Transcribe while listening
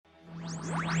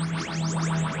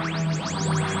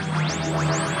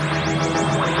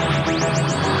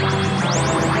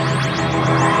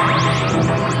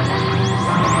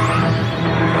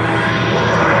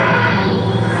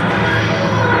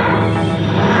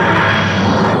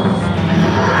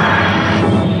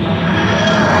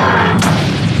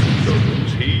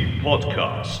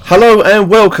Hello and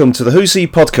welcome to the Who's He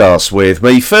podcast with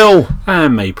me, Phil.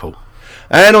 And Maple.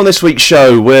 And on this week's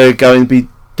show, we're going to be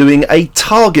doing a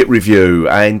Target review,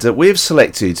 and we've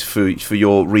selected for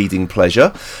your reading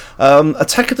pleasure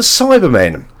Attack of the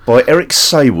Cybermen by Eric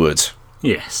Saward.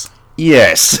 Yes.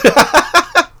 Yes.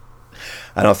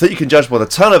 And I think you can judge by the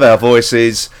tone of our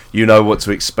voices, you know what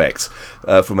to expect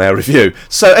from our review.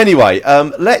 So anyway,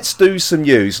 let's do some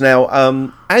news.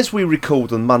 Now, as we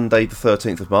record on Monday the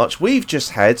 13th of March, we've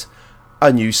just had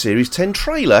a new Series 10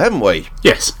 trailer, haven't we?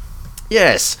 Yes.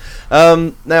 Yes.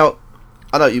 Now,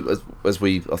 I know you,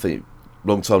 I think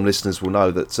long-time listeners will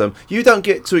know that you don't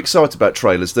get too excited about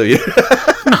trailers, do you?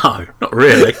 No, not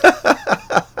really.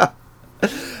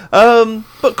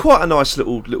 But quite a nice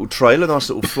little trailer, nice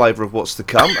little flavour of what's to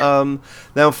come.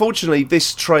 Now, unfortunately,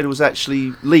 this trailer was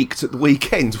actually leaked at the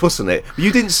weekend, wasn't it?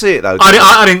 You didn't see it, though, did you?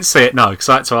 I didn't see it, no, because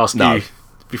I had to ask you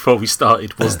before we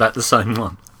started, was that the same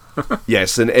one?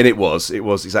 Yes, and it was. It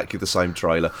was exactly the same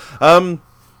trailer.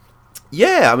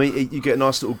 Yeah, I mean, you get a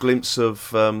nice little glimpse of,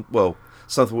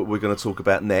 something what we're going to talk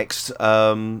about next.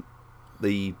 The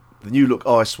new look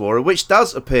Ice Warrior, which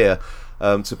does appear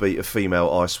to be a female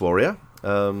Ice Warrior.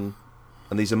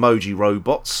 And these emoji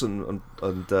robots, and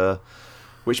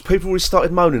which people really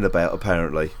started moaning about,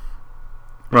 apparently.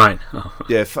 Right.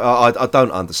 Yeah, I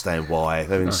don't understand why.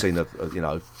 They haven't seen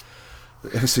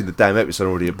haven't seen the damn episode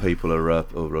already, and people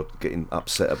are getting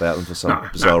upset about them for some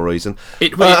bizarre reason.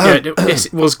 It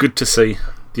was good to see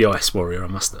the Ice Warrior, I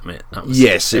must admit. That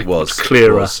was it was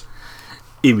clearer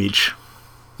image.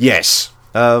 Yes.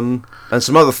 And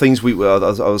some other things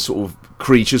are sort of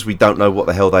creatures, we don't know what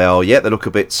the hell they are yet. They look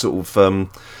a bit sort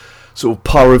of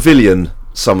Pyrovillian,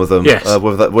 some of them. Yes.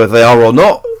 Whether they are or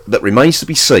not, that remains to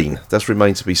be seen. Does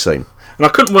remain to be seen. And I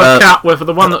couldn't work out whether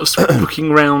the one that was looking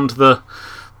round the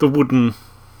wooden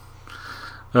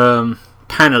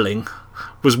panelling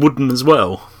was wooden as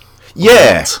well.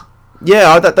 Yeah.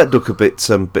 Yeah, that look a bit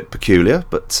peculiar,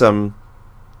 but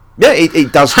yeah,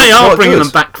 it does. They are bringing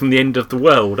them back from the end of the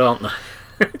world, aren't they?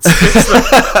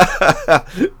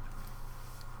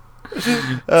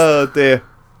 Oh dear.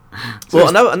 Well,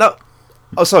 I know.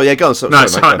 Oh, sorry. Yeah, go on. Sorry,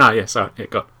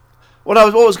 go on. Well, what I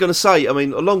was going to say, I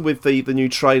mean, along with the new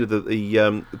trailer, that the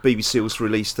BBC also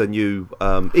released a new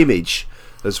image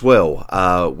as well,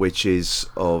 which is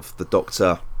of the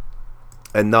Doctor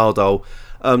and Nardole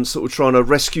sort of trying to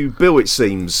rescue Bill, it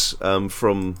seems,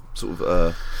 from sort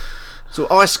of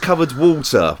ice-covered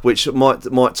water, which might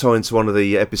tie into one of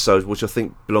the episodes, which I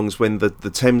think belongs when the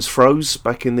Thames froze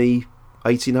back in the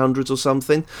 1800s or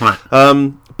something. Right.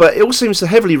 But it all seems to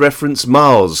heavily reference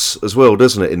Mars as well,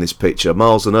 doesn't it, in this picture?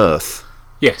 Mars and Earth.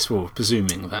 Yes, well,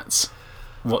 presuming that's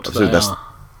what they are.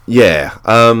 Yeah.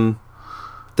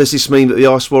 Does this mean that the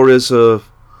Ice Warriors are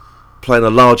playing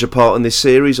a larger part in this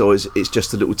series, or is it's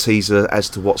just a little teaser as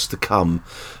to what's to come?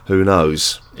 Who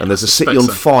knows? Yeah, and there's a city on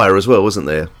fire as well, isn't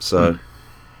there? So,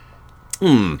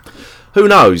 who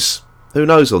knows? Who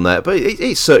knows on that? But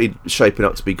it's certainly shaping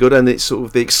up to be good, and it's sort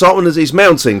of the excitement is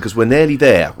mounting because we're nearly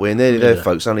there. We're nearly there,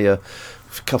 folks. Only a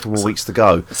couple more weeks to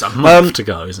go. It's a month to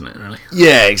go, isn't it? Really?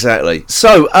 Yeah, exactly.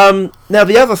 So now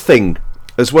the other thing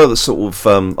as well that sort of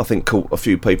I think caught a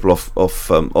few people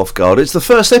off guard. It's the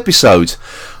first episode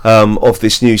of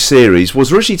this new series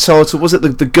was originally titled, was it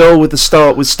the girl with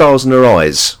stars in her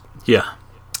eyes? Yeah.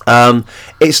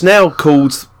 It's now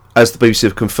called, as the BBC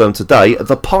have confirmed today,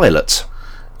 The Pilot.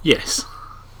 Yes.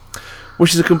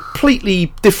 Which is a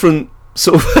completely different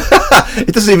sort of.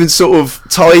 It doesn't even sort of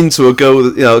tie into a girl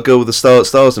with the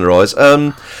stars in her eyes.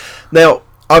 Now,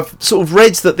 I've sort of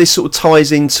read that this sort of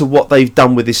ties into what they've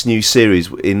done with this new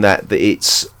series, in that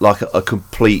it's like a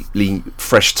completely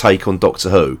fresh take on Doctor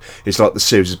Who. It's like the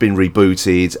series has been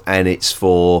rebooted, and it's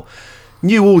for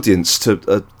new audience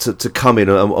to come in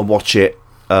and watch it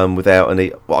without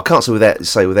any. Well, I can't say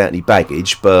without any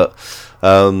baggage, but.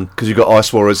 Because you've got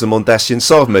Ice Warriors and Mondasian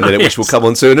Cybermen in it, which we'll come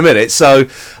on to in a minute. So,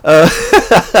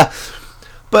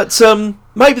 but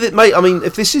maybe I mean,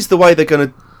 if this is the way they're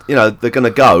going to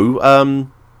go,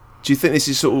 do you think this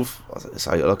is sort of,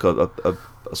 say, like a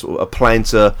sort of a plan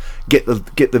to get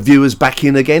the viewers back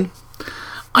in again?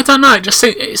 I don't know.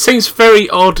 It seems very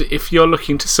odd if you're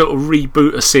looking to sort of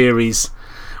reboot a series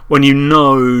when you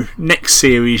know next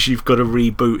series you've got to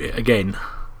reboot it again.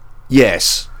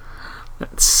 Yes.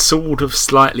 That's sort of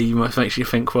slightly makes you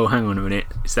think, well, hang on a minute,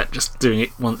 is that just doing it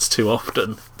once too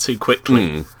often, too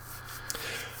quickly?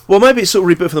 Well, maybe it's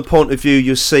sort of reboot from the point of view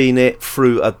you're seeing it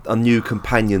through a new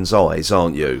companion's eyes,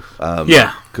 aren't you?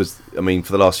 Yeah. Because, I mean,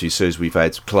 for the last few series we've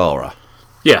had Clara.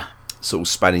 Yeah. Sort of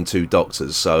spanning two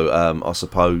Doctors, so I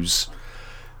suppose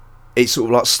it's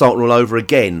sort of like starting all over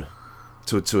again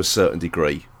to a certain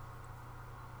degree.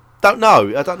 don't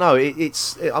know. I don't know.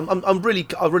 I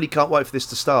really can't wait for this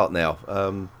to start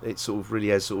now. It sort of really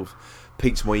has sort of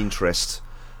piqued my interest.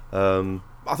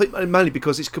 I think mainly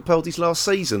because it's Capaldi's last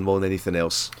season more than anything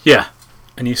else. Yeah,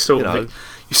 and you sort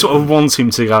of want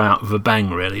him to go out with a bang,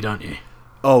 really, don't you?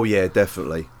 Oh yeah,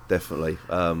 definitely.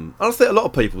 I think a lot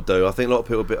of people do. I think a lot of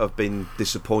people have been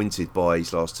disappointed by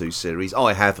his last two series.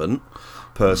 I haven't,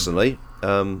 personally.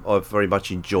 I've very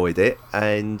much enjoyed it,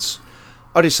 and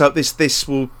I just hope this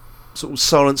will sort of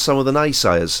silence some of the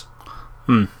naysayers.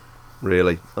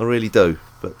 Really, I really do.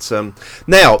 But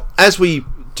now, as we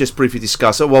just briefly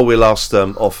discussed while we were last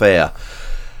off air,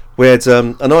 we had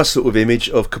a nice sort of image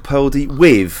of Capaldi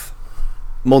with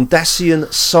Mondasian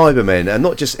Cybermen, and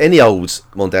not just any old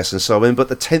Mondasian Cybermen, but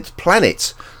the 10th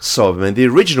Planet Cybermen, the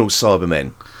original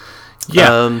Cybermen.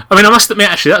 Yeah, I mean, I must admit,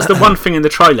 actually, that's the one thing in the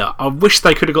trailer. I wish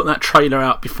they could have got that trailer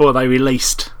out before they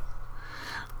released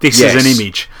this as an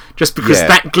image, just because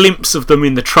that glimpse of them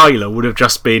in the trailer would have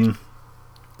just been...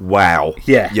 Wow.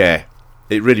 Yeah.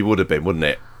 It really would have been, wouldn't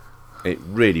it? It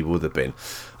really would have been.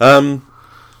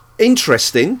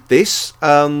 Interesting, this,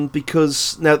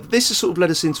 because now this has sort of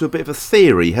led us into a bit of a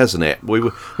theory, hasn't it? We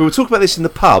were talking about this in the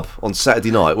pub on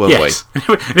Saturday night, weren't we?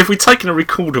 And if we'd taken a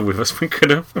recorder with us, we could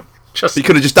have just... You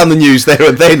could have just done the news there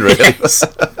and then, really. Yes.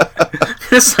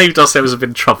 It saved ourselves a bit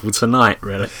of trouble tonight,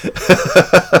 really.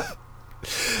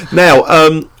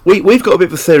 Now, we've got a bit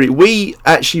of a theory. We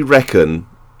actually reckon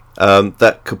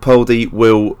that Capaldi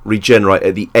will regenerate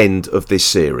at the end of this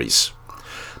series.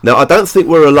 Now, I don't think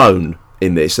we're alone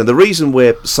in this, and the reason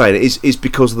we're saying it is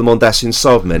because of the Mondasian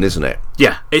Cybermen, isn't it?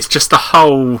 Yeah, it's just the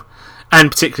whole, and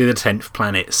particularly the 10th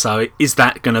planet. So is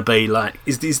that going to be like,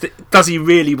 does he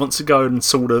really want to go and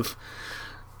sort of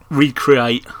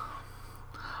recreate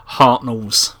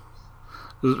Hartnell's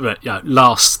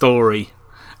last story,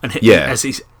 and as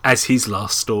his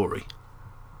last story?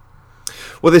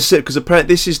 Well, this is it, because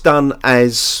apparently this is done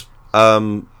as I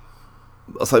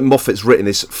think Moffat's written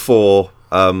this for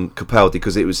Capaldi,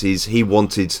 because it was he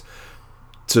wanted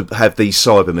to have these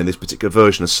Cybermen, this particular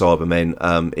version of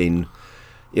Cybermen,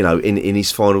 in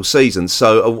his final season.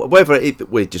 So whether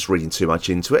we're just reading too much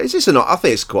into it, I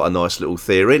think it's quite a nice little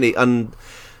theory, isn't it? And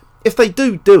if they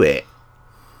do it,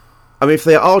 I mean, if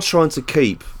they are trying to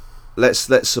keep, let's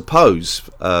suppose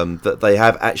that they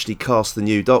have actually cast the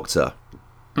new Doctor.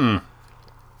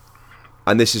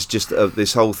 And this is just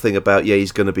this whole thing about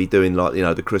he's going to be doing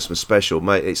the Christmas special,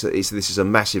 mate. This is a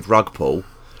massive rug pull.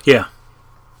 Yeah.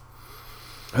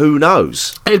 Who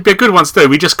knows? It'd be a good one to do.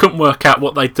 We just couldn't work out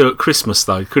what they'd do at Christmas,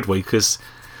 though, could we? Because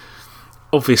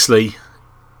obviously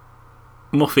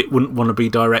Moffat wouldn't want to be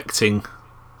directing.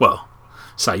 Well,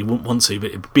 say he wouldn't want to, but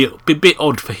it'd be a bit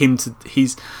odd for him to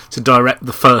direct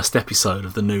the first episode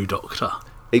of the new Doctor.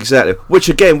 Exactly. Which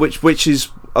is,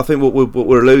 I think, what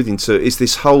we're alluding to is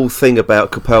this whole thing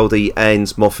about Capaldi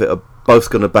and Moffat are both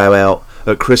going to bow out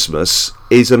at Christmas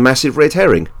is a massive red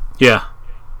herring. Yeah.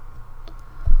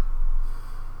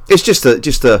 It's just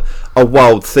a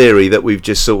wild theory that we've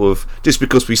just sort of, just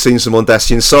because we've seen some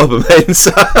Mondasian Cybermen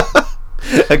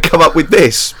and come up with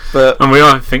this. But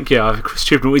I think Chris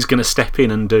Chibnall is going to step in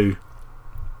and do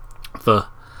the.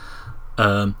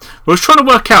 We was trying to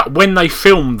work out when they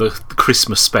film the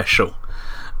Christmas special,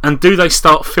 and do they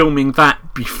start filming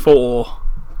that before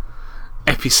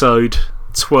episode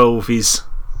 12 is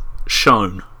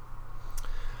shown?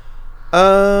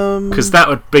 Because that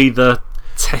would be the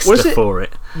tester for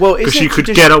it. Well, because you could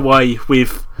get away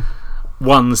with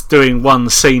doing one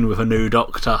scene with a new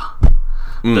Doctor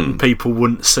that people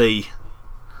wouldn't see,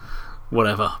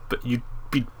 whatever. But you'd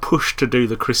be pushed to do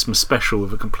the Christmas special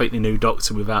with a completely new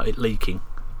Doctor without it leaking.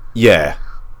 Yeah,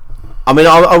 I mean,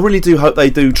 I really do hope they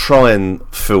do try and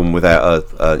film without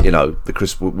the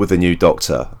Christmas with a new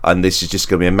Doctor, and this is just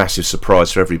going to be a massive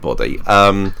surprise for everybody.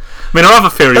 I mean, our other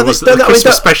theory was that the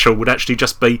Christmas special would actually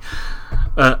just be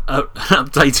an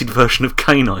updated version of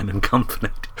Canine and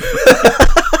Company.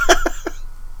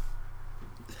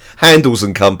 Handles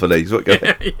and Companies.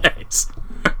 Yes.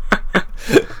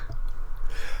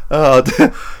 Oh,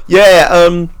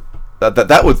 yeah.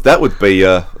 That would be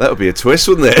a twist,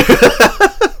 wouldn't it?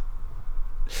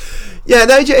 Yeah,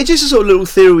 no, it's just a sort of little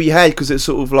theory we had, because it's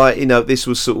sort of like, this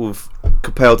was sort of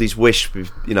Capaldi's wish,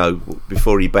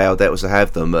 before he bowed out, was to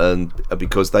have them, and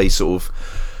because they sort of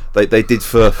they did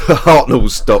for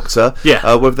Hartnell's Doctor.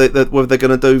 Yeah. Whether they're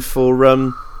going to do for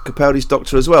Capaldi's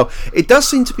Doctor as well. It does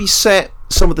seem to be set.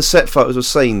 Some of the set photos I've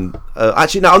seen.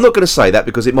 Actually, no, I'm not going to say that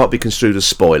because it might be construed as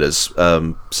spoilers.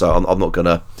 So I'm not going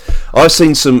to. I've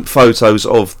seen some photos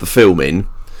of the filming,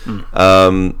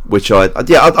 which I'm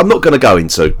not going to go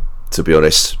into, to be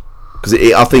honest, because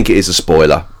I think it is a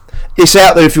spoiler. it's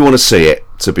out there if you want to see it.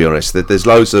 To be honest, there's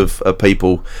loads of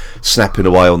people snapping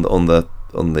away on the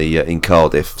in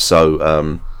Cardiff. So,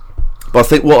 but I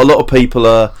think what a lot of people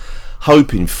are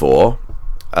hoping for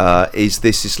is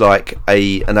this is like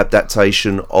an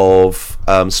adaptation of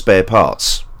Spare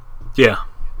Parts. Yeah.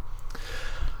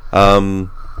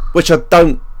 Which I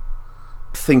don't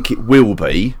think it will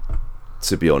be,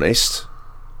 to be honest.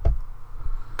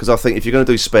 Because I think if you're going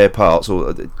to do Spare Parts,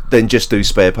 then just do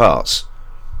Spare Parts.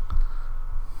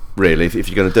 Really, if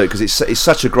you're going to do it, because it's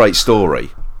such a great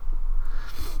story.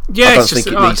 Yeah,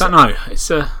 I don't know.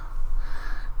 It's a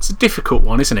difficult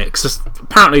one, isn't it? Because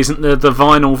apparently, isn't the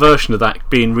vinyl version of that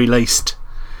being released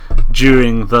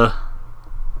during the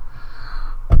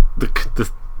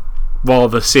while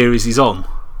the series is on?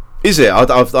 Is it? I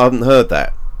haven't heard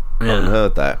that. Yeah. I haven't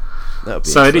heard that.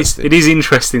 So it is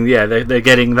interesting. Yeah, they're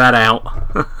getting that out.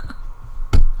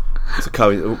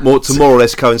 to more or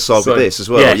less coincide with this as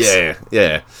well. Yes.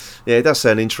 Yeah. It does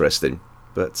sound interesting.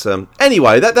 But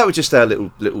anyway, that was just our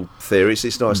little theory.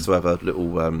 It's nice to have a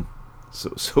little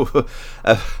sort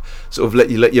of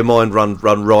let your mind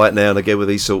run right now and again with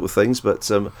these sort of things.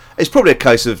 But it's probably a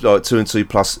case of like 2 and 2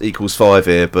 plus equals 5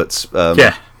 here. But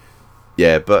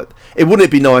yeah. But wouldn't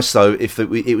it be nice though if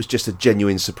it was just a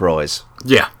genuine surprise?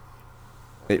 Yeah,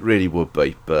 it really would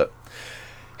be. But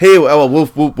here,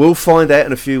 we'll find out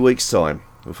in a few weeks' time.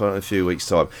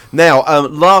 Now,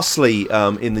 lastly,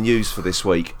 in the news for this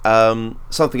week,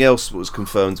 something else was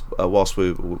confirmed whilst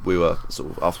we were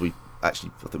sort of after we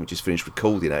actually, I think we just finished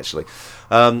recording actually,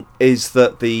 is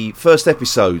that the first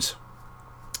episode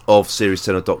of Series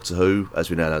 10 of Doctor Who, as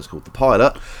we now know is called the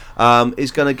pilot,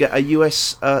 is going to get a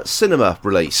US cinema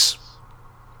release.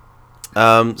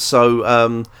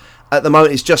 So at the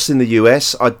moment it's just in the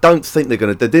US. I don't think they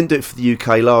didn't do it for the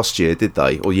UK last year, did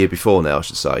they? Or year before now, I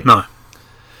should say. No.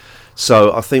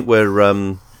 So I think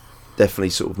we're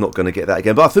definitely sort of not going to get that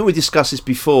again. But I think we discussed this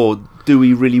before. Do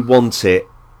we really want it?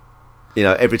 You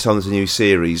know, every time there's a new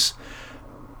series,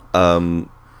 the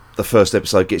first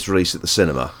episode gets released at the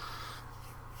cinema.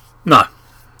 No,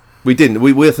 we didn't.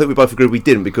 I think we both agreed we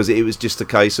didn't, because it was just a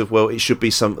case of, well, it should be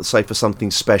for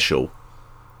something special.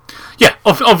 Yeah,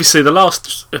 obviously the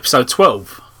last episode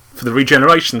 12 for the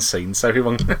regeneration scene, so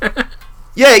everyone.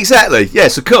 Yeah, exactly.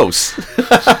 Yes, of course.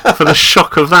 For the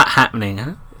shock of that happening,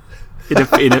 huh?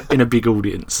 in a big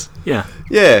audience. Yeah,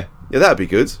 that'd be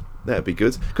good.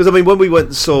 Because I mean, when we went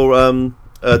and saw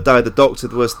Day of the Doctor,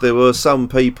 there were some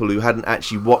people who hadn't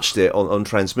actually watched it on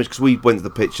transmission, because we went to the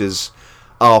pictures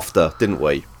after, didn't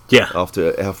we? Yeah.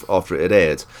 After it had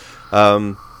aired,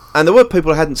 and there were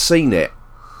people who hadn't seen it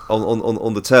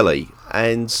on the telly,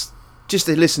 and just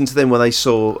to listen to them when they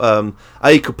saw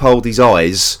Capaldi's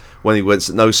eyes when he went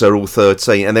to No Sir All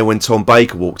 13, and then when Tom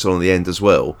Baker walked on the end as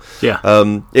well. Yeah.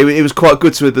 It was quite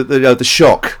good to the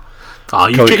shock. Oh,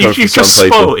 you just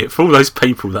spoiled it for all those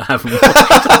people that haven't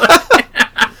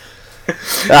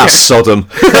watched. Sodom.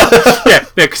 Yeah,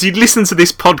 because you'd listen to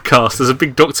this podcast as a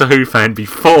big Doctor Who fan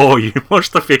before you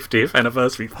watched the 50th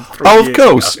anniversary.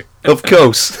 Of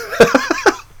course.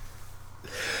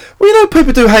 Well, you know,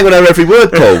 people do hang on our every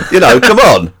word, Paul. You know, come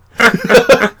on.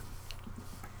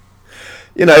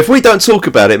 You know, if we don't talk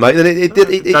about it, mate, then it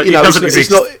doesn't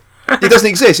exist. It doesn't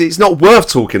exist. It's not worth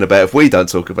talking about if we don't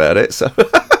talk about it. So,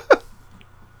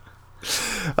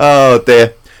 oh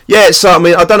dear. Yeah. So I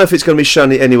mean, I don't know if it's going to be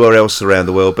shown anywhere else around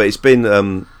the world, but it's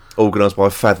been organised by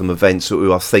Fathom Events,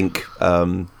 who I think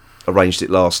arranged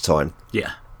it last time.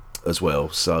 Yeah. As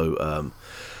well. So.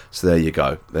 So there you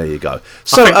go.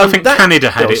 So I think Canada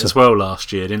had it as well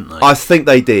last year, didn't they? I think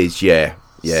they did. Yeah.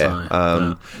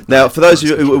 So, now, for those of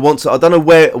you who want to, I don't know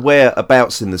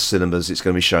whereabouts in the cinemas it's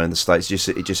going to be shown in the States.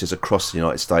 It just is across the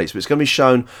United States, but it's going to be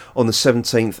shown on the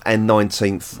 17th and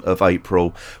 19th of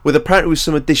April, with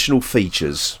some additional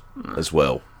features as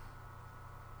well,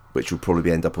 which will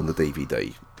probably end up on the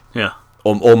DVD. Yeah.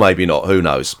 Or maybe not. Who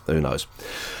knows?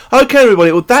 Okay,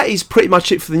 everybody. Well, that is pretty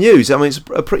much it for the news. I mean, it's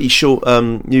a pretty short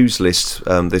news list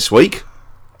this week,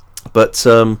 but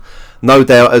no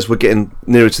doubt as we're getting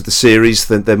nearer to the series,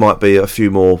 then there might be a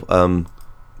few more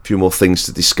things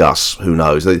to discuss. Who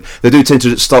knows? They do tend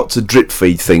to start to drip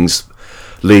feed things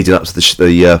leading up to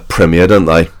the premiere, don't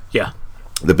they? Yeah.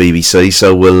 The BBC.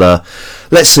 So we'll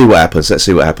let's see what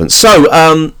happens.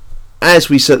 So.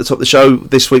 As we said at the top of the show,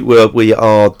 this week we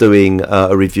are doing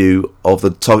a review of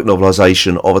the Target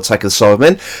novelisation of Attack of the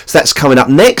Cybermen. So that's coming up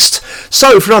next.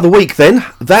 So for another week then,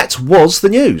 that was the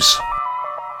news.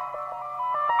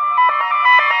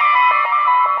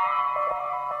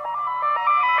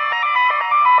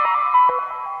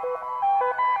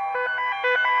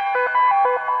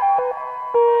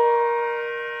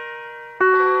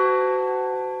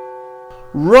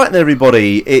 Right then,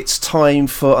 everybody, it's time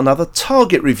for another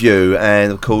Target review,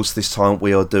 and of course this time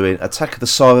we are doing Attack of the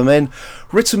Cybermen,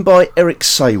 written by Eric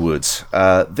Saward.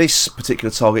 This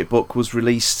particular Target book was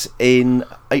released in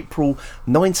April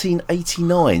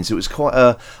 1989, so it was quite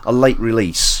a late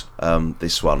release,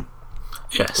 this one.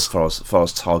 Yes. As far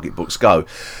as Target books go.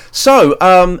 So,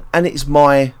 and it's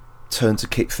my turn to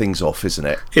kick things off, isn't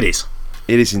it? It is.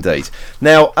 It is indeed.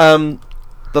 Now,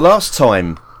 the last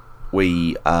time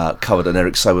we covered an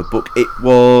Eric Saward book, it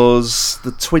was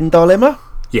The Twin Dilemma?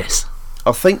 Yes.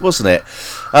 I think, wasn't it?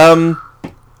 And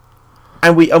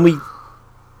we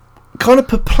kind of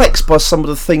perplexed by some of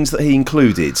the things that he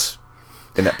included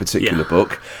in that particular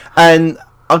book. And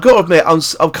I've got to admit, I'm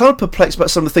kind of perplexed about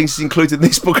some of the things he's included in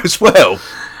this book as well.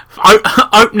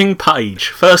 Opening page,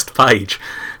 first page.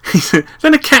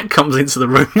 Then a cat comes into the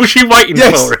room. Was you waiting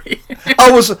for it?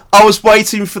 I was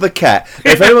waiting for the cat.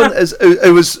 If anyone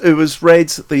who has read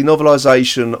the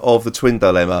novelisation of The Twin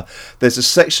Dilemma, there's a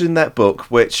section in that book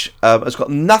which has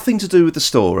got nothing to do with the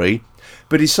story,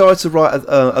 but he decided to write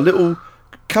a little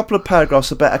couple of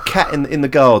paragraphs about a cat in the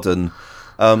garden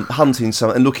hunting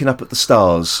something and looking up at the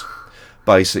stars,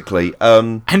 basically.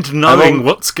 And knowing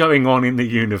what's going on in the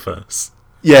universe.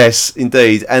 Yes,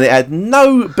 indeed, and it had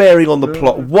no bearing on the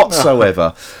plot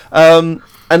whatsoever. And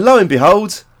lo and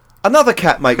behold, another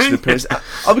cat makes an appearance.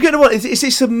 I'm going to want. Is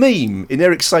this a meme in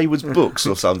Eric Saward's books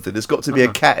or something? There's got to be a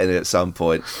cat in it at some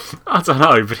point. I don't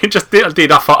know, but it just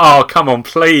did. I thought, oh, come on,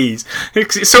 please.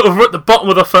 It's sort of at the bottom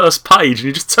of the first page, and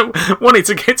you just wanted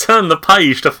to turn the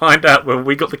page to find out where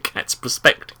we got the cat's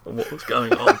perspective on what was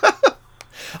going on.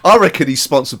 I reckon he's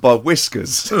sponsored by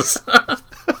Whiskers.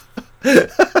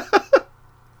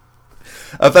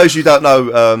 For those you don't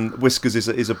know, Whiskers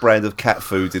is a brand of cat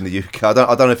food in the UK. I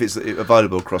don't know if it's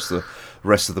available across the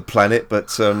rest of the planet,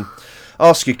 but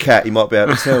ask your cat, he might be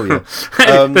able to tell you.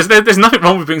 There's nothing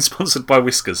wrong with being sponsored by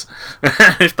Whiskers.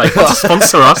 If they want to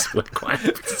sponsor us, we're quite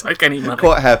happy to take any money.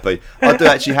 Quite happy. I do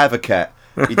actually have a cat.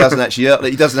 He doesn't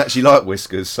actually like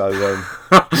Whiskers, so.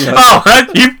 Oh,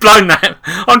 you've blown that!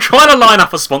 I'm trying to line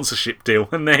up a sponsorship deal,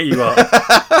 and there you are.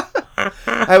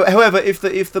 However, if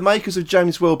the makers of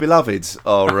James Well Beloved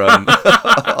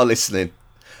are listening,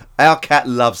 our cat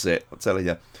loves it. I'm telling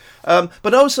you.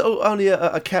 But also only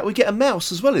a cat. We get a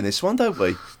mouse as well in this one, don't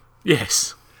we?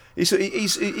 Yes. He's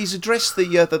addressed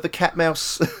the cat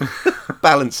mouse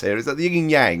balance here. Is that the yin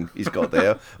and yang he's got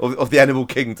there of the animal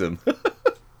kingdom?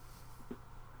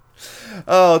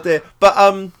 Oh dear. But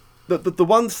the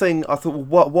one thing I thought,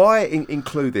 well, why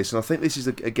include this? And I think this is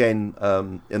again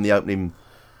in the opening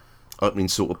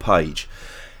sort of page.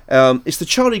 It's the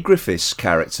Charlie Griffiths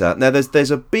character. Now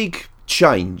there's a big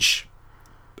change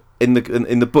in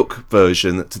the book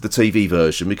version to the TV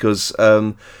version, because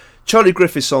Charlie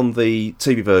Griffiths on the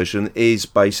TV version is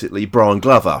basically Brian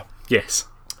Glover. Yes.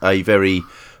 A very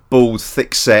bald,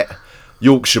 thick-set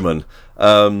Yorkshireman.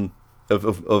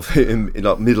 Of him,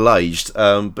 like middle-aged,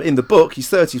 but in the book he's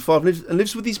 35 and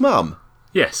lives with his mum.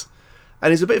 Yes,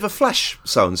 and he's a bit of a flash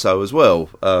so-and-so as well.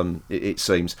 It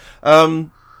seems.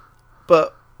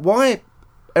 But why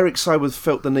Eric Saward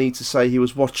felt the need to say he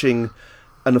was watching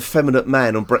an effeminate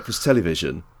man on breakfast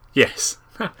television? Yes.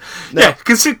 Now,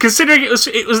 considering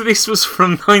this was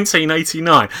from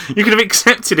 1989, you could have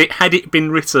accepted it had it been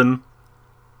written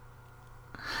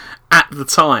at the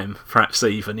time, perhaps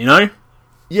even, you know.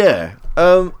 Yeah,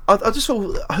 I just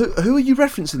thought, who are you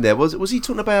referencing there? Was he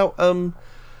talking about? It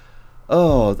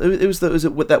was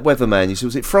that weatherman.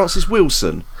 Was it Francis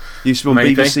Wilson? He used to be on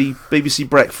BBC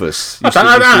Breakfast. I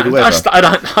don't He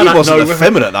wasn't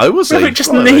effeminate though, was he? It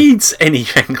just needs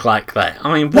anything like that.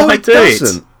 I mean, why do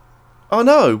it? I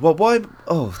know. Well, why?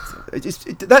 Oh,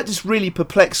 that just really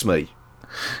perplexed me.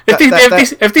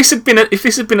 If this had been a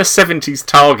 70s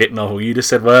Target novel, you'd have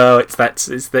said, well, it's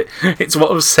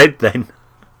what was said then.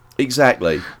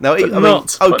 Exactly. Now, by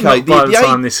the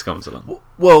time this comes along.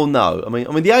 Well, no. I mean,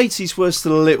 the 80s were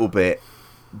still a little bit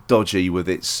dodgy with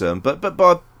its, but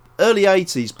by early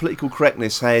 80s, political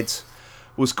correctness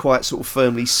was quite sort of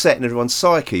firmly set in everyone's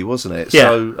psyche, wasn't it? Yeah.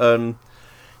 So,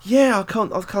 yeah, I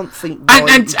can't think. Why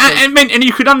and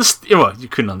you could understand. Well, you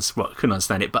couldn't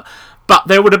understand it, but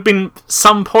there would have been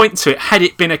some point to it had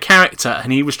it been a character,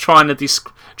 and he was trying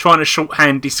to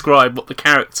shorthand describe what the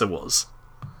character was.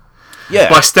 Yeah.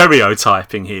 By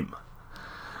stereotyping him.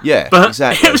 Yeah, but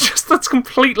exactly. It was just that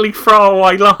completely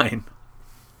throwaway line.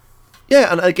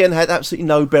 Yeah, and again had absolutely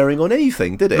no bearing on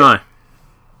anything, did it? No.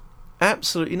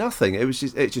 Absolutely nothing. It's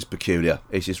just peculiar.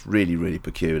 It's just really, really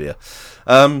peculiar.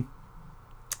 However,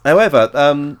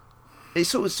 it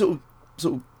sort of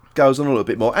goes on a little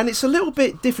bit more, and it's a little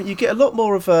bit different. You get a lot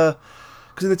more of a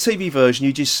because in the TV version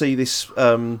you just see this.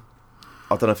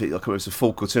 I don't know if it was a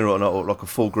full Cortina or not, or like a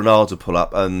full Granada pull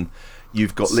up, and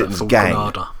you've got Lytton's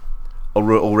gang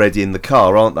already in the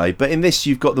car, aren't they? But in this,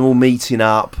 you've got them all meeting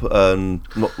up and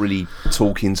not really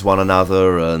talking to one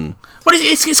another, and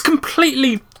it's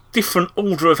completely different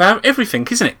order of everything,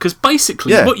 isn't it? Because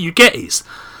basically, what you get is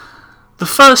the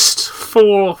first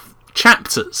 4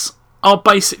 chapters are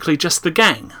basically just the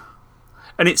gang,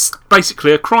 and it's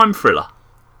basically a crime thriller.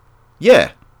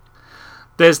 Yeah.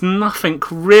 There's nothing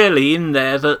really in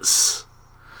there that's...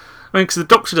 I mean, because the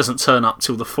Doctor doesn't turn up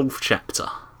till the 4th chapter.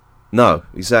 No,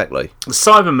 exactly. The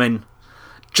Cybermen,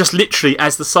 just literally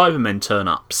as the Cybermen turn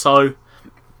up. So,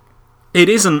 it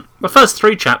isn't... The first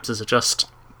 3 chapters are just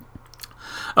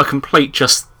a complete,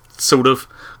 just sort of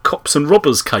cops and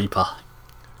robbers caper.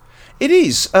 It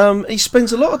is. He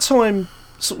spends a lot of time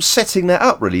sort of setting that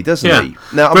up, really, doesn't he?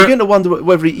 Now, I'm beginning to wonder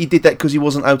whether he did that because he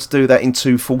wasn't able to do that in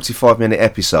 2 45-minute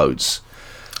episodes.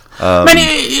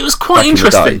 It was quite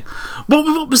interesting.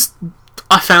 What was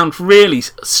I found really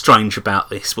strange about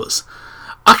this was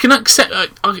I can accept,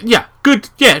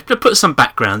 to put some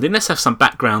background in. Let's have some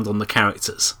background on the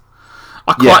characters.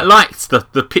 I quite liked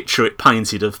the picture it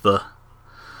painted of the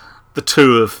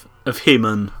 2 of him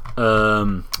and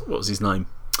what was his name?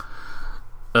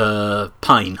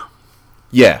 Payne.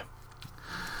 Yeah.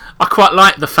 I quite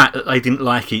liked the fact that they didn't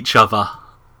like each other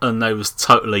and they was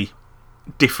totally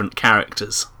different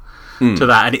characters to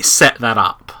that, and it set that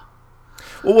up.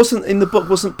 Well,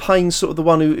 wasn't Payne sort of the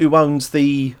one who owns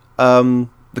the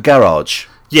garage?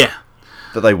 Yeah.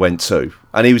 That they went to,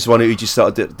 and he was the one who just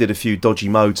did a few dodgy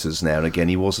motors now and again.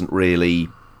 He wasn't a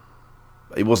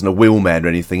wheelman or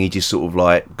anything. He just sort of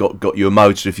like got you a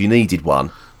motor if you needed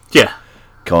one. Yeah.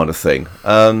 Kind of thing.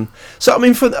 So I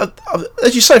mean,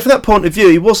 as you say, from that point of view,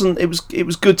 it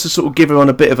was good to sort of give everyone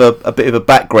a bit of a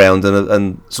background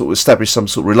and sort of establish some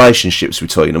sort of relationships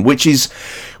between them, which is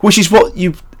what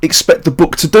you expect the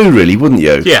book to do, really, wouldn't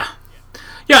you?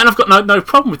 Yeah, and I've got no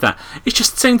problem with that. It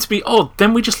just seemed to be odd.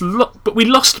 Then we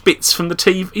lost bits from the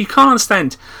TV. You can't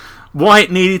understand why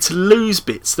it needed to lose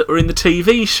bits that were in the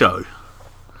TV show.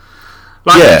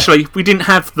 Actually, we didn't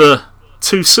have the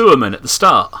 2 sewermen at the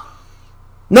start.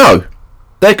 No,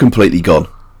 they're completely gone.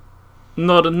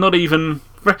 Not even...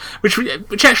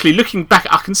 Which actually, looking back,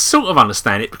 I can sort of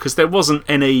understand it because there wasn't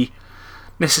any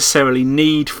necessarily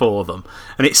need for them.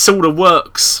 And it sort of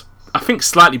works, I think,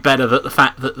 slightly better that the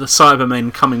fact that the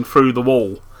Cybermen coming through the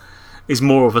wall is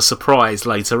more of a surprise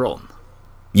later on.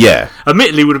 Yeah.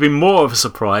 Admittedly, it would have been more of a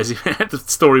surprise if the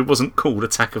story wasn't called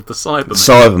Attack of the Cybermen.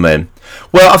 Cybermen.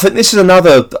 Well, I think this is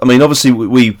another... I mean, obviously,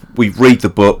 we read the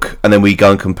book and then we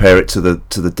go and compare it to the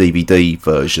DVD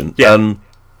version. Yeah.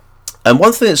 And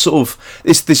one thing that's sort of...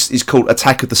 This is called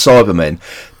Attack of the Cybermen.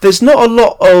 There's not a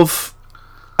lot of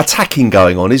attacking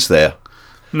going on, is there?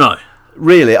 No.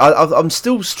 Really, I'm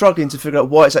still struggling to figure out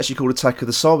why it's actually called Attack of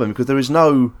the Cybermen, because there is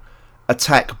no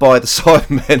attack by the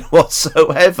Cybermen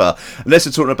whatsoever, unless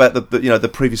they're talking about the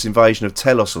previous invasion of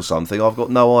Telos or something. I've got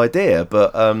no idea,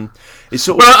 but it's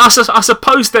sort of... Well, I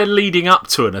suppose they're leading up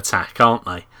to an attack, aren't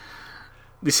they?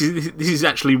 This is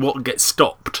actually what gets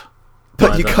stopped.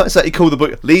 But you can't exactly call the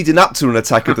book leading up to an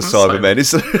attack of the Cybermen.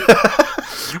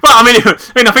 Well, I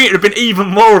mean, I think it would have been even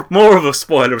more of a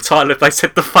spoiler title if they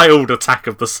said the failed attack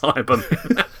of the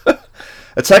Cybermen.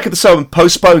 Attack of the Cybermen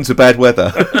postponed to bad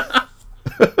weather.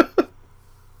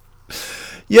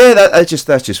 Yeah, that's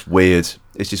just weird.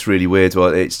 It's just really weird.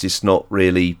 It's just not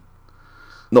a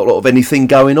lot of anything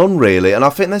going on, really. And I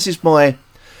think this is my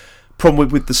problem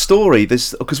with the story.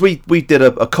 Because we did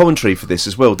a commentary for this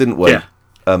as well, didn't we? Yeah.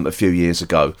 A few years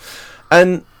ago.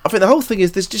 And I think the whole thing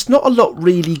is there's just not a lot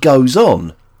really goes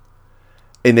on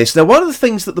in this. Now, one of the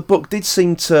things that the book did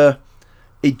seem to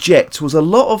eject was a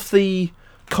lot of the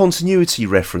continuity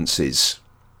references.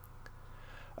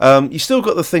 You still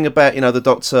got the thing about, the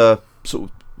Doctor sort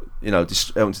of,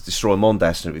 wanting to destroy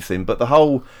Mondas and everything, but the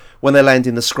whole, when they land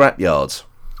in the scrapyard,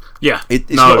 it's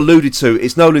not alluded to.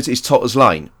 It's not alluded to. It's Totter's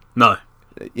Lane. No,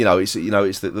 it's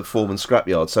the Foreman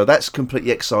scrapyard. So that's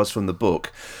completely excised from the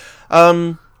book.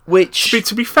 Which,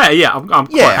 to be fair, I'm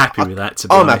quite happy with that. To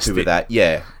be honest, happy with that.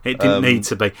 Yeah, it didn't need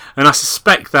to be, and I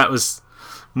suspect that was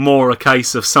more a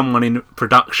case of someone in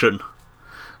production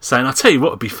saying, "I'll tell you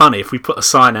what would be funny if we put a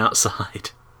sign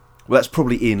outside." Well, that's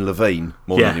probably Ian Levine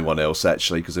more than anyone else,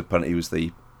 actually, because apparently he was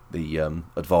the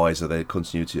advisor, the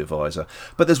continuity advisor.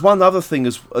 But there's one other thing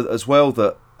as well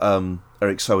that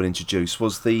Eric Sowen introduced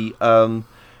was the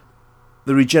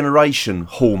regeneration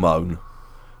hormone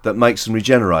that makes them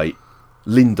regenerate,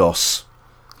 Lindos.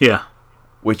 Yeah.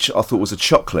 Which I thought was a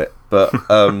chocolate, but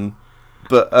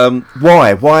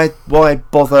why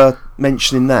bother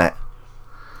mentioning that?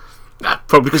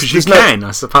 Probably because you can,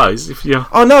 I suppose. If you,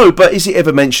 I know, but is it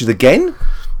ever mentioned again?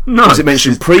 No. Was it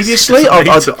mentioned previously?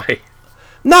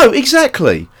 No,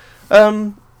 exactly.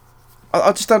 I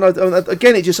just don't know.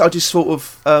 Again, I just sort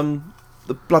of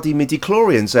the bloody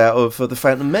midi-chlorians out of the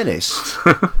Phantom Menace.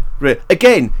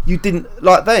 Again, you didn't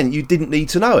you didn't need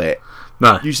to know it.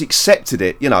 No, you just accepted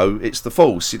it. It's the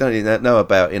Force. You don't need to know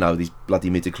about these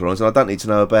bloody midi-chlorians, and I don't need to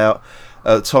know about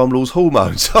Time Lord's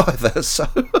hormones either. So.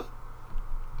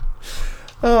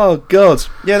 Oh God,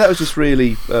 yeah, that was just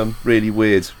really, really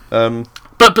weird.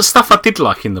 But stuff I did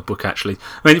like in the book, actually.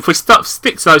 I mean, if we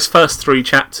stick to those first 3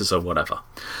 chapters or whatever,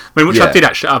 which I did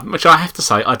actually, which I have to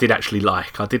say, I did actually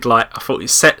like. I thought it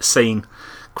set the scene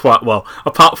quite well.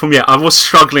 Apart from, I was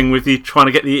struggling with trying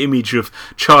to get the image of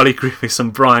Charlie Griffiths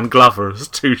and Brian Glover as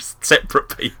 2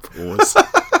 separate people.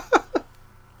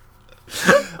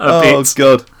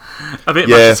 God, a bit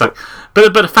much to say.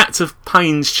 But the fact of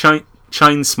Payne's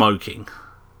chain smoking.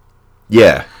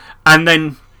 Yeah. And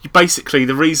then basically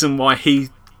the reason why he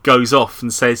goes off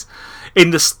and says in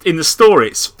the story,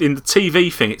 it's in the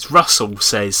TV thing, it's Russell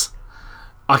says,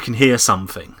 I can hear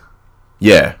something.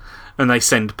 Yeah. And they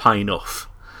send Payne off.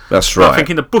 That's right. But I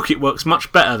think in the book it works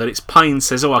much better that it's Payne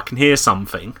says, I can hear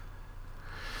something.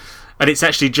 And it's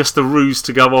actually just a ruse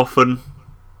to go off and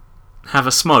have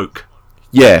a smoke.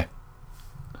 Yeah.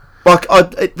 Like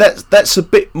that's a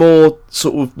bit more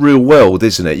sort of real world,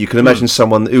 isn't it? You can imagine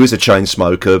someone who is a chain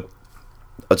smoker.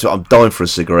 I'm dying for a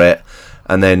cigarette,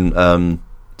 and then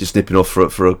just nipping off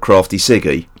for a crafty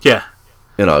ciggy. Yeah,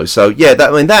 So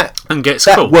that and gets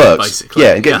that caught, works. Basically.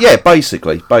 Yeah,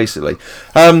 basically.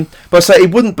 But I say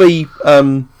it wouldn't be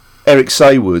Eric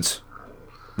Saywood,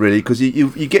 really, because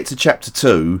you get to chapter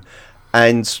 2,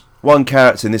 and one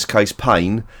character, in this case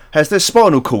Payne, has their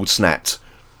spinal cord snapped.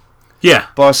 Yeah.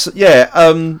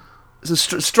 So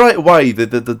straight away,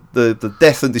 the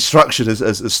death and destruction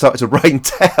has started to rain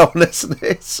down, hasn't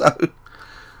it? So,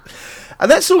 and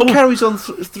that sort of carries on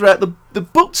throughout the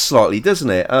book slightly,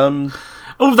 doesn't it?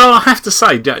 Although I have to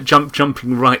say,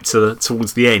 jumping right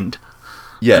towards the end.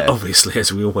 Yeah. Obviously,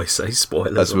 as we always say,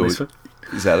 spoilers.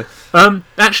 Exactly.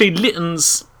 Actually,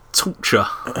 Lytton's torture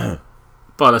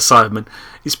by the Cybermen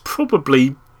is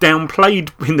probably downplayed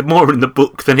more in the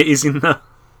book than it is in the.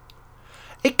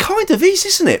 It kind of is,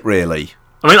 isn't it, really?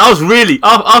 I mean, I was really...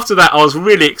 After that, I was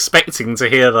really expecting to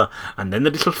hear and then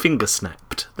the little finger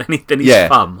snapped. Then his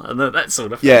thumb. And that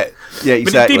sort of thing. Yeah,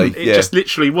 exactly. But it didn't. It just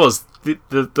literally was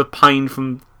the pain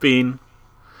from being...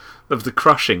 of the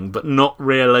crushing, but not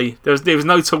really... There was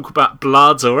no talk about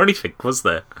blood or anything, was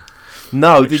there?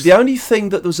 No, the only thing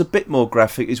that was a bit more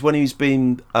graphic is when he was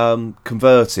being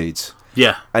converted.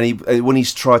 Yeah. And when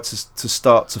he's tried to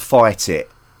start to fight it.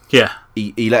 Yeah.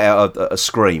 He let out a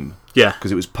scream. Yeah.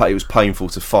 Because it was painful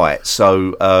to fight.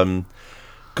 So,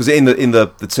 because in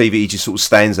the TV he just sort of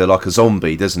stands there like a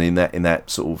zombie, doesn't he? In that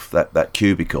sort of that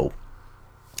cubicle.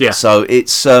 Yeah. So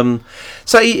it's and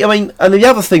the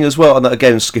other thing as well, and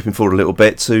again skipping forward a little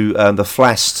bit to the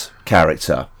Flast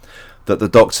character that the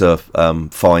Doctor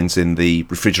finds in the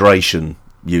refrigeration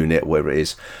unit, wherever it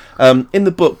is, in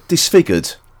the book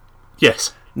disfigured.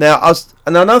 Yes. Now, I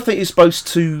don't think it's supposed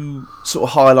to sort of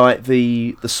highlight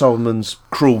the Cybermen's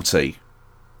cruelty,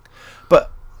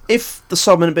 but if the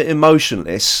Cybermen are a bit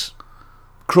emotionless,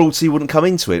 cruelty wouldn't come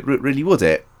into it, really, would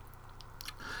it?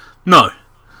 No,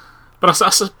 but I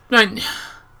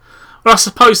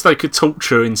suppose they could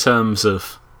torture in terms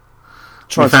of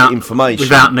trying to get information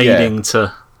without needing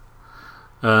to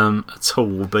at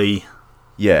all be.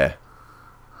 Yeah.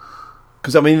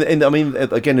 Because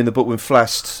again, in the book when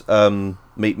Flast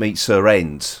meets her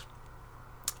end,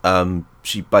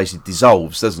 she basically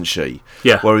dissolves, doesn't she?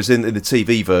 Yeah. Whereas in the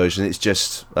TV version, it's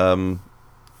just a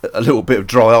little bit of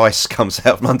dry ice comes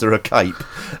out from under her cape.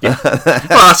 Yeah.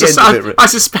 Well, I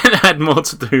suspect it had more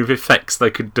to do with effects they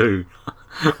could do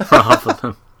rather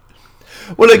than.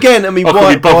 Well, again,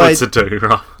 why bother to do?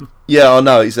 Right? Yeah, I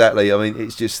know exactly.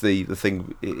 It's just the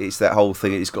thing. It's that whole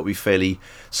thing. It's got to be fairly.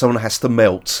 Someone has to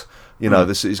melt.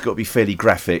 It's got to be fairly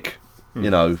graphic.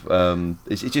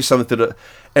 It's just something that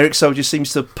Eric Soule just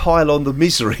seems to pile on the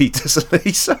misery, doesn't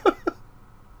he? So,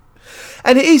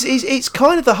 and it's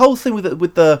kind of the whole thing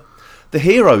with the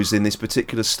heroes in this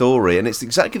particular story, and it's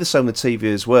exactly the same with TV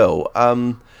as well.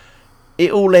 It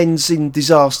all ends in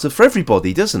disaster for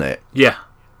everybody, doesn't it? Yeah.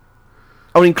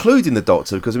 Including the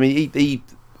Doctor, because he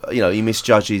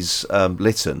misjudges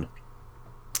Lytton,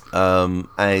 and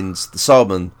the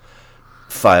Cybermen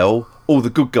fail. All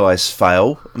the good guys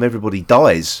fail, and everybody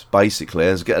dies, basically.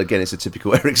 And again, it's a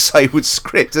typical Eric Saywood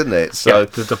script, isn't it? So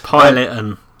the pilot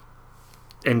and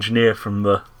engineer from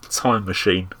the time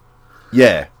machine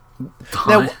Yeah.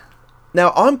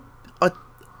 Now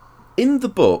in the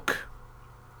book,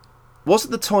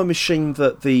 wasn't the time machine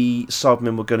that the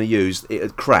Cybermen were going to use, it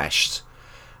had crashed,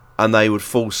 and they would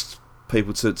force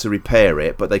people to repair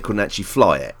it, but they couldn't actually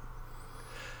fly it.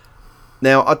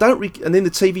 Now, and in the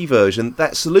TV version,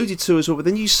 that's alluded to as well, but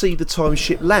then you see the time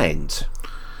ship land.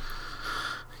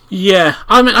 Yeah,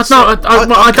 I mean, I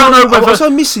don't know whether... Was I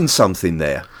missing something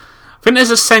there? I think there's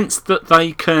a sense that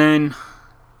they can...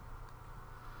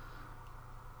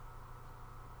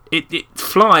 It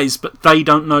flies, but they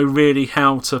don't know really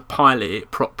how to pilot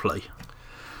it properly.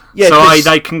 Yeah, so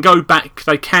they can go back.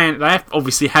 They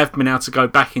obviously have been able to go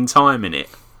back in time in it.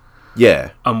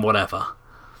 Yeah, and whatever.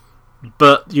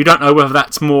 But you don't know whether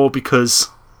that's more because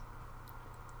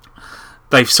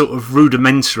they've sort of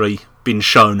rudimentary been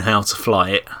shown how to fly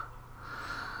it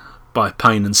by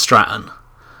Payne and Stratton,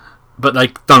 but they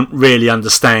don't really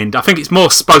understand. I think it's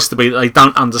more supposed to be that they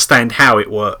don't understand how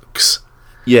it works.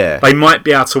 Yeah, they might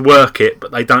be able to work it,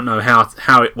 but they don't know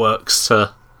how it works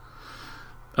to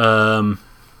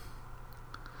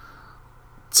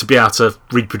be able to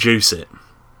reproduce it.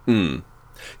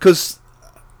 Because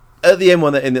at the end,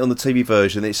 on the TV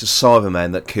version, it's a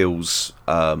Cyberman that kills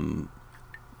what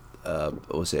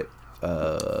was it?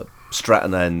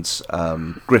 Stratton and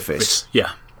Griffiths.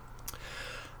 Yeah.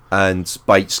 And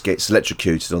Bates gets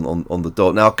electrocuted on the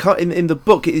door. Now, in the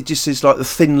book, it just says like the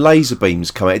thin laser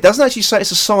beams come out. It doesn't actually say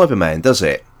it's a Cyberman, does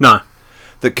it? No.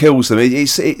 That kills them.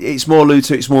 It's more alluded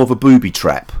to. It's more of a booby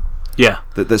trap. Yeah.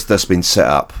 That's been set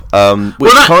up.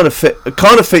 Which kind of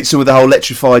fits in with the whole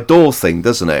electrified door thing,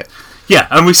 doesn't it? Yeah,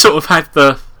 and we sort of had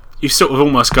you sort of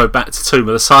almost go back to Tomb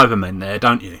of the Cybermen there,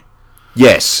 don't you?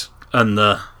 Yes. And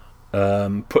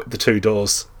put the two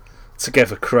doors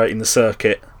together, creating the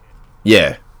circuit.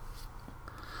 Yeah.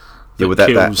 Yeah, with that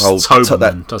whole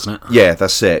Toberman, doesn't it? Yeah,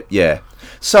 that's it. Yeah.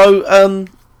 So,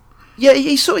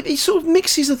 he sort of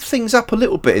mixes the things up a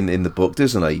little bit in the book,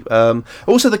 doesn't he?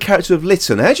 Also, the character of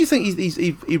Lytton. How do you think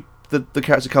the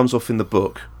character comes off in the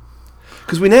book?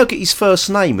 Because we now get his first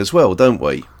name as well, don't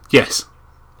we? Yes.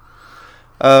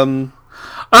 It's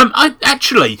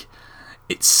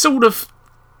sort of...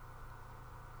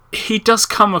 He does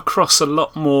come across a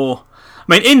lot more... I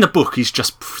mean, in the book, he's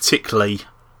just particularly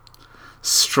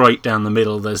straight down the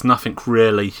middle. There's nothing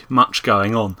really much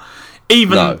going on.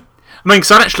 No. I mean,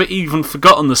 because I'd actually even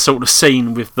forgotten the sort of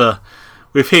scene with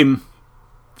him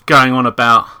going on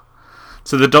about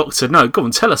to the Doctor. No, go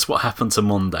on, tell us what happened to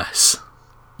Mondas.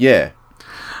 Yeah.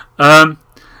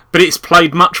 But it's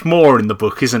played much more in the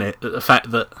book, isn't it? The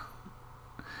fact that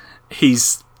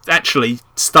he's actually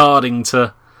starting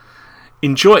to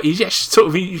enjoy. You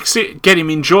get him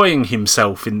enjoying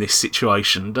himself in this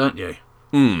situation, don't you?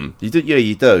 You do. Yeah,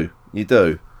 you do. You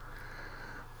do.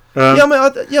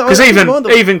 Because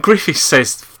even Griffiths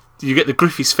says, you get the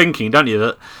Griffiths thinking, don't you,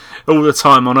 that all the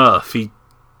time on Earth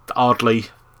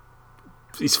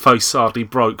his face hardly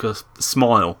broke a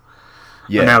smile.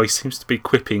 Yeah. And now he seems to be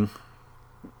quipping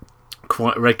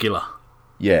quite regular.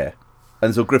 Yeah.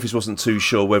 And so Griffiths wasn't too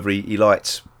sure whether he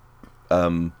liked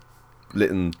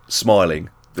Lytton smiling.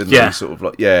 Didn't he? Sort of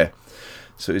like, yeah.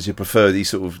 So as he preferred, he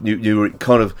sort of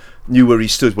knew where he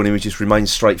stood when he would just remain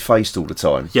straight-faced all the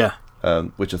time. Yeah.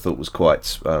 Which I thought was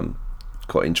quite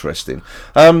interesting.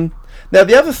 Now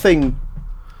the other thing,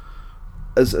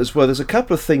 as well, there's a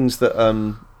couple of things that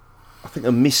I think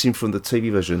are missing from the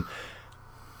TV version.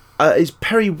 Is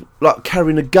Peri like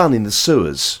carrying a gun in the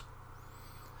sewers?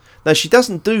 Now she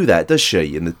doesn't do that, does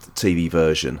she, in the TV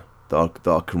version that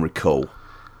I can recall?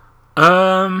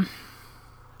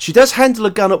 She does handle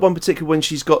a gun at one particular when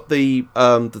she's got the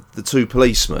two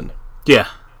policemen. Yeah.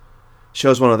 She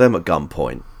has one of them at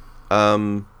gunpoint.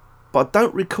 But I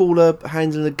don't recall her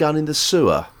handling a gun in the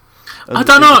sewer. I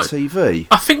don't know. TV.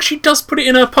 I think she does put it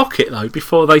in her pocket though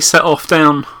before they set off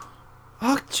down.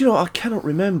 Oh, do you know what? I cannot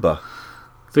remember.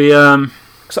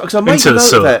 Because I made a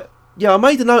note of that. Yeah, I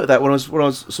made a note of that when I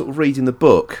was sort of reading the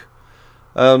book,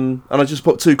 and I just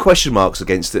put 2 question marks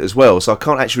against it as well. So I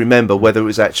can't actually remember whether it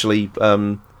was actually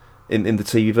in the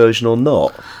TV version or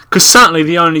not. Because certainly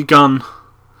the only gun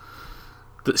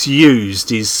that's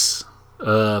used is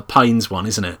Payne's one,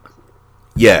 isn't it?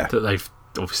 Yeah. That they've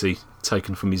obviously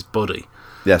taken from his body.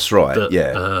 That's right. That,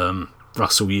 yeah.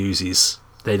 Russell uses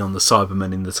then on the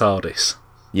Cybermen in the TARDIS.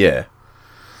 Yeah.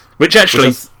 Which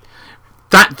actually,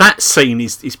 that scene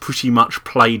is pretty much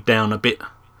played down a bit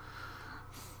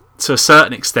to a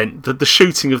certain extent. The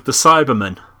shooting of the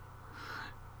Cybermen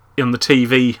on the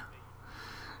TV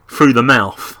through the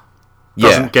mouth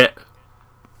doesn't get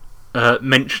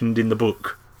mentioned in the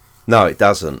book. No, it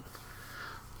doesn't.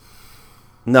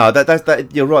 No, that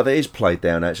you're right. That is played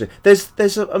down. Actually,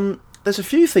 there's a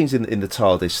few things in the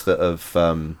TARDIS that have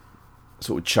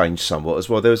sort of changed somewhat as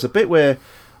well. There was a bit where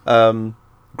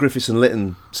Griffiths and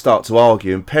Lytton start to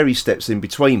argue, and Perry steps in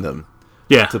between them.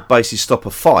 Yeah. To basically stop a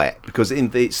fight, because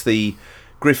it's the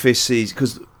Griffiths is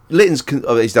because Lytton's he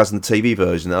does in the TV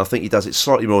version, and I think he does it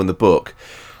slightly more in the book.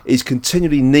 He's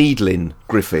continually needling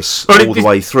Griffiths all the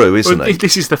way through, isn't he?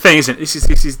 This is the thing, isn't it?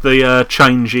 This is the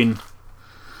change in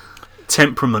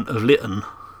temperament of Lytton.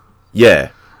 Yeah.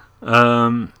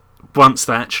 Once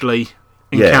they actually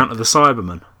encounter the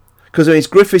Cybermen, because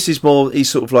Griffiths is more. He's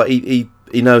sort of like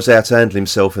he knows how to handle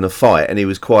himself in a fight, and he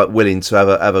was quite willing to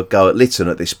have a go at Lytton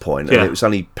at this point. And it was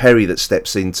only Perry that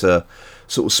steps in to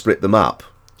sort of split them up.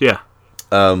 Yeah.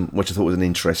 Which I thought was an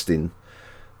interesting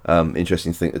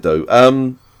thing to do.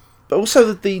 But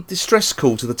also the distress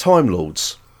call to the Time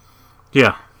Lords.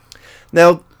 Yeah.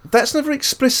 Now, that's never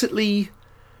explicitly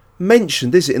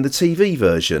mentioned, is it, in the TV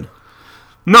version?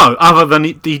 No, other than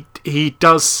he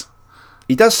does...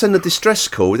 He does send a distress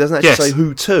call. He doesn't actually say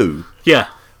who to. Yeah.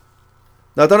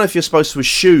 Now, I don't know if you're supposed to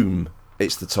assume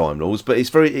it's the Time Lords, but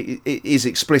it is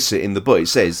explicit in the book. It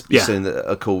says he's sending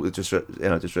a call,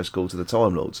 distress call to the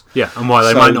Time Lords. Yeah, and while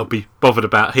they might not be bothered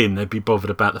about him, they'd be bothered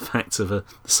about the fact of the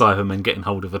Cybermen getting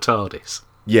hold of a TARDIS.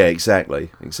 Yeah,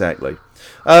 exactly.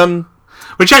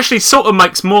 Which actually sort of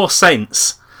makes more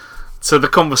sense to the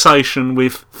conversation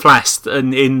with Flast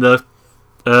and in the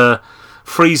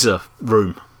freezer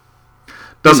room.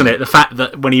 Doesn't it? The fact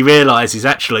that when he realises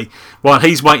actually, while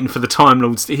he's waiting for the Time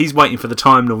Lords to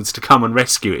come and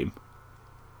rescue him,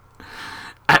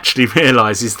 actually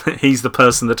realises that he's the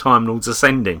person the Time Lords are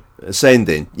sending.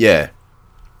 Yeah.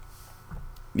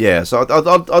 So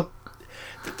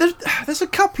there's a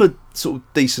couple of sort of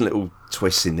decent little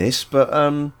twists in this, but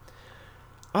I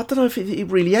don't know if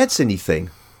it really adds anything.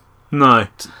 No,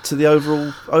 to the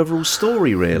overall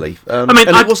story, really.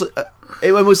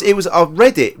 It was. I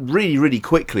read it really, really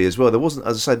quickly as well. There wasn't,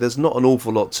 as I say, there's not an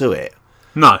awful lot to it.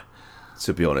 No,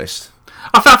 to be honest.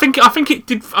 I think it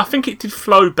did. I think it did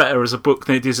flow better as a book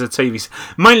than it did as a TV.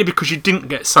 Mainly because you didn't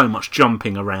get so much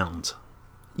jumping around.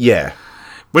 Yeah.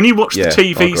 When you watch the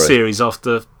TV series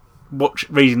after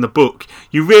reading the book,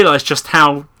 you realise just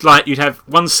how you'd have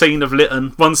one scene of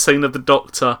Lytton, one scene of the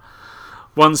Doctor,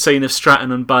 one scene of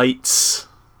Stratton and Bates,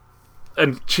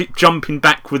 and jumping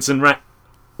backwards and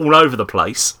all over the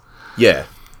place. Yeah.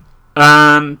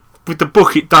 With the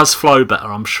book, it does flow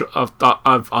better. I'm sure.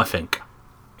 I think.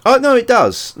 No, it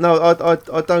does. No,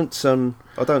 I don't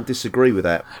disagree with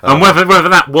that. And whether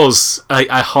that was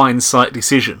a hindsight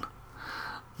decision,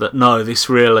 that no, this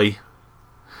really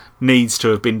needs to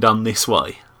have been done this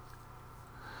way.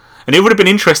 And it would have been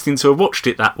interesting to have watched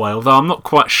it that way. Although I'm not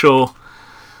quite sure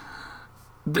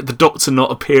that the Doctor not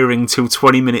appearing till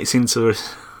 20 minutes into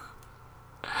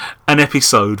an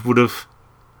episode would have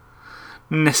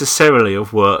necessarily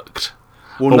have worked,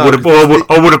 or would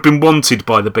have been wanted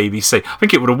by the BBC. I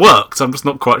think it would have worked. I'm just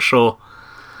not quite sure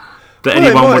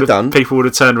that people would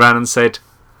have turned around and said,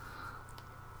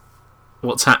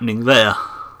 "What's happening there?"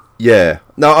 Yeah.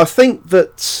 No, I think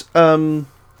that. My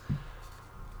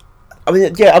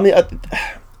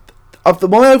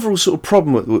overall sort of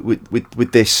problem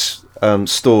with this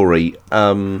story.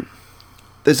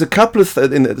 There's a couple of,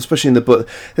 especially in the book,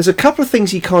 there's a couple of things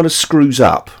he kind of screws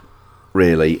up,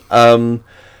 really.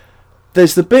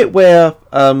 There's the bit where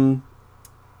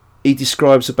he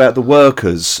describes about the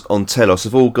workers on Telos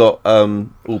have all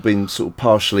been sort of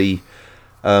partially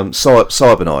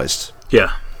cybernised.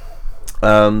 Yeah.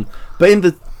 But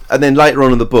and then later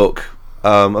on in the book,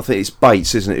 I think it's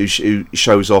Bates, isn't it, who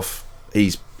shows off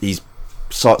his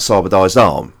cybernised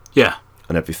arm. Yeah.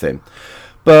 And everything,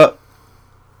 but.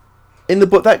 In the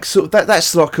book, that's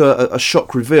like a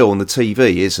shock reveal on the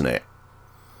TV, isn't it?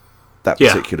 That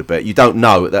particular bit, you don't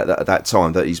know at that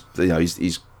time that he's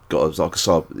got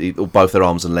both their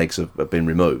arms and legs have been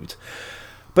removed,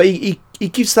 but he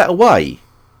gives that away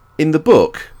in the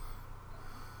book.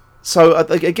 So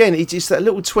again, it's just that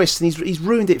little twist, and he's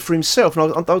ruined it for himself,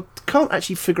 and I can't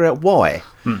actually figure out why.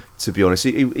 To be honest,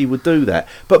 he would do that.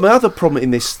 But my other problem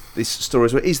in this story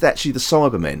as well is actually the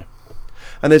Cybermen.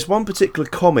 And there's one particular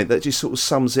comment that just sort of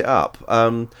sums it up.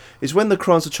 Is when the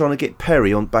Kryans are trying to get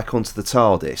Perry back onto the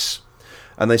TARDIS,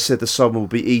 and they said the Cybermen will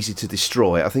be easy to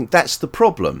destroy. I think that's the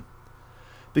problem,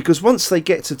 because once they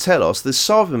get to Telos, the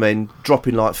Cybermen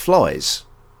dropping like flies.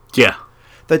 Yeah,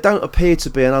 they don't appear to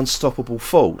be an unstoppable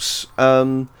force.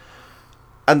 And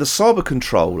the Cyber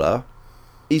Controller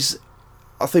is,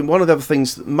 I think, one of the other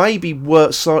things that maybe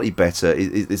works slightly better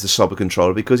is the Cyber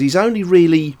Controller, because he's only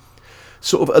really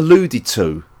sort of alluded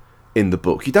to in the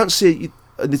book. You don't see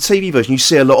in the TV version, you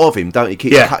see a lot of him, don't you?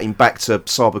 Keep cutting back to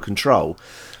Cyber Control.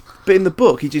 But in the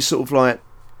book, he just sort of like,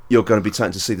 you're going to be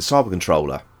taken to see the Cyber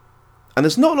Controller. And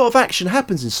there's not a lot of action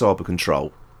happens in Cyber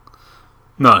Control.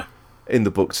 No. In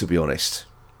the book, to be honest.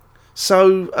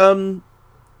 So, and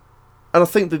I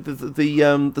think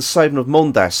the saving of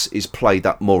Mondas is played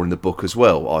up more in the book as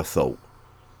well, I thought.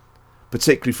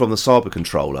 Particularly from the Cyber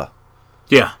Controller.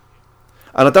 Yeah.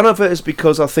 And I don't know if it is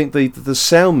because I think the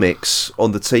sound mix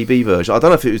on the TV version, I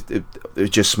don't know if it was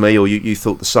just me or you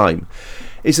thought the same,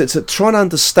 is that to try and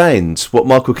understand what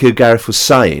Michael Kilgareth was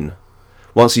saying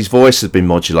once his voice had been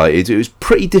modulated, it was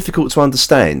pretty difficult to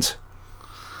understand.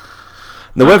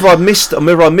 Now, whether I missed all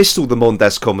the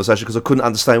Mondas conversation because I couldn't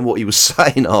understand what he was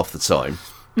saying half the time.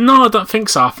 No, I don't think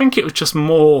so. I think it was just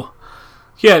more...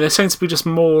 Yeah, there seems to be just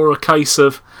more a case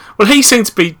of... Well, he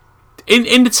seems to be...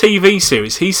 In the TV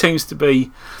series, he seems to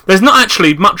be... There's not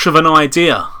actually much of an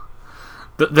idea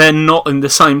that they're not in the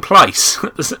same place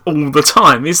all the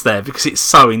time, is there? Because it's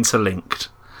so interlinked.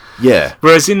 Yeah.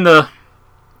 Whereas in the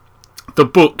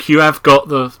book, you have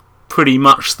got pretty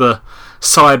much the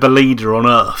cyber leader on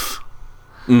Earth.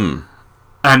 Mm.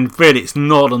 And really, it's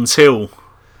not until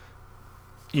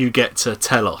you get to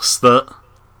Telos that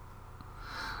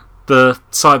the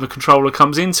cyber controller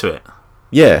comes into it.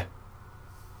 Yeah.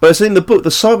 But it's in the book, the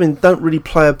Cybermen don't really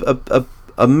play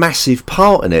a massive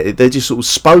part in it. They're just sort of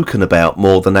spoken about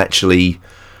more than actually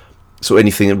sort of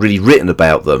anything really written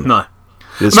about them. No.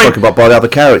 They're spoken about by the other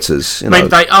characters. You know.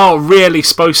 They are really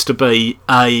supposed to be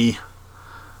a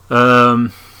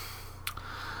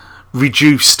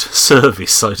reduced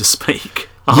service, so to speak.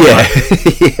 Yeah,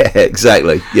 yeah,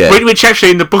 exactly. Yeah, which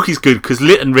actually in the book is good because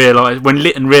Lytton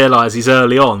realises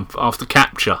early on after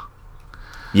capture.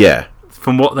 Yeah,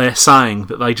 from what they're saying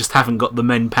that they just haven't got the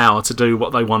men power to do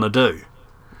what they want to do.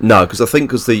 No, because I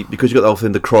think because you've got the whole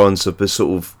thing, the Kryans have been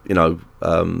sort of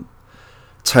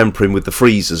tampering with the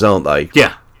freezers, aren't they?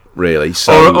 Yeah, really.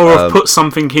 So, or have put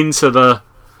something into the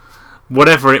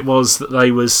whatever it was that they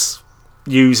was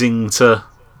using to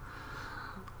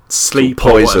sleep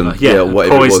poison, or whatever.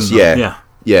 Whatever it was.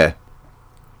 Yeah.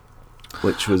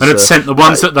 Which was and had sent the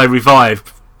ones that they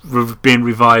revived being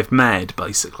revived mad,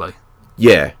 basically.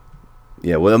 Yeah.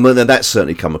 Yeah, well, I mean, that's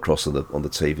certainly come across on the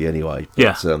TV anyway.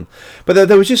 But, yeah. But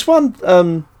there was just one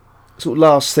sort of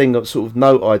last thing, sort of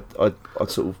note I'd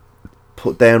sort of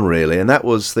put down really, and that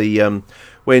was the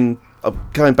when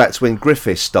going back to when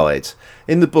Griffiths died.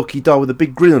 In the book, he died with a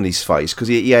big grin on his face because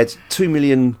he had £2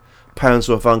 million worth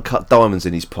of uncut diamonds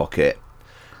in his pocket,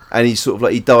 and he sort of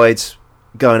like he died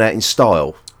going out in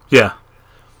style. Yeah.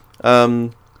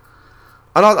 And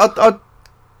I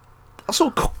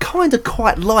sort of kind of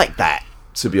quite like that,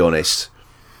 to be honest.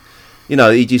 You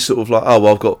know, he just sort of like, oh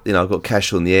well, I've got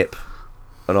cash on the hip,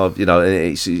 and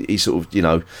and he sort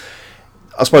of,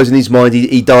 I suppose in his mind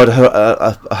he died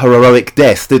a heroic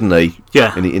death, didn't he?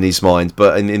 Yeah. In his mind,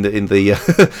 but in the in the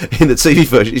TV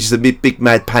version, it's just a big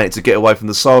mad panic to get away from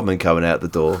the Cybermen coming out the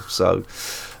door. So,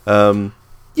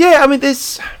 yeah, I mean,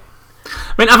 there's.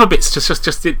 I mean, other bits.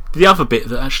 Just the other bit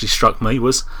that actually struck me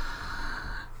was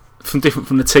different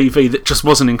from the TV that just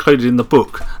wasn't included in the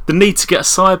book. The need to get a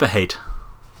cyber head.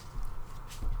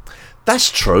 That's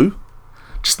true.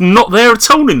 Just not there at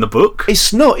all in the book.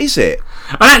 It's not, is it?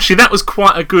 And actually, that was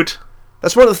quite a good...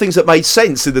 That's one of the things that made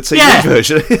sense in the TV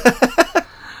version.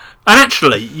 And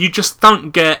actually, you just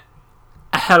don't get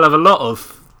a hell of a lot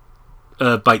of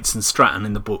Bates and Stratton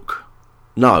in the book.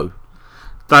 No.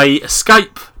 They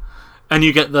escape, and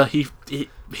you get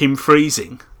him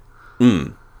freezing.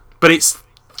 Mm. But it's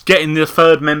getting the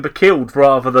third member killed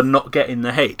rather than not getting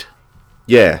the head.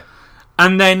 Yeah.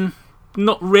 And then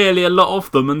not really a lot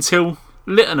of them until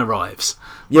Lytton arrives.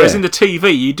 Whereas in the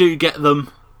TV, you do get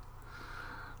them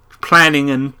planning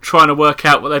and trying to work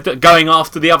out what they're doing, going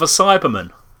after the other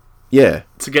Cybermen. Yeah.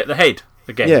 To get the head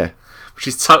again. Yeah. Which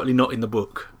is totally not in the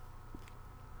book.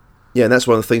 Yeah, and that's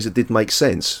one of the things that did make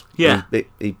sense. Yeah.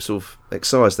 He sort of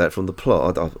excised that from the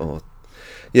plot.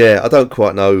 I don't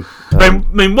quite know. I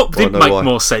mean, what did make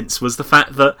more sense was the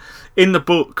fact that in the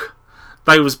book,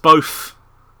 they was both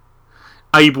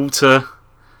able to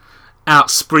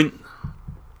out-sprint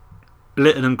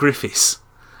Lytton and Griffiths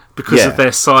because of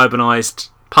their cybernised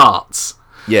parts.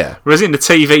 Yeah. Whereas in the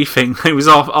TV thing, they was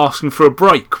asking for a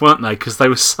break, weren't they? Because they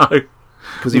were so...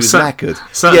 Because he was knackered.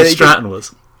 Certainly Stratton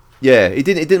was. Yeah, it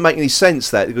didn't make any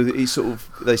sense that because he sort of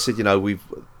they said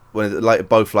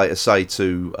both later say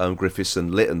to Griffiths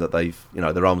and Lytton that they've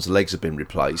their arms and legs have been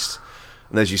replaced,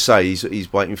 and as you say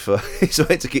he's waiting to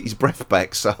get his breath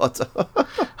back. So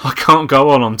I can't go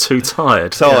on. I'm too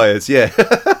tired. Yeah.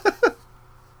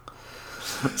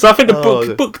 So I think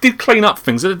the book did clean up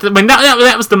things. I mean,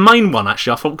 that was the main one,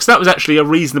 actually, I thought, because that was actually a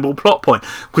reasonable plot point.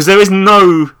 Because there is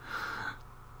no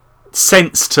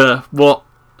sense to what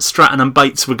Stratton and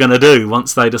Bates were going to do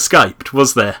once they'd escaped,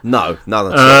 was there? No,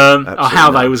 or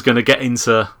how they was going to get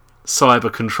into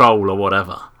cyber control or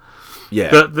whatever.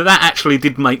 Yeah. But that actually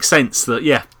did make sense, that,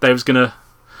 yeah, they was going to...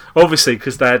 Obviously,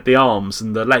 because they had the arms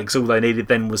and the legs, all they needed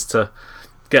then was to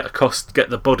get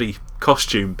the body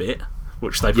costume bit,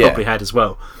 which they probably had as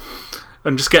well,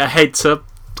 and just get a head to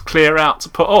clear out to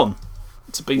put on,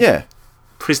 to be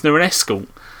prisoner and escort.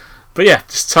 But yeah,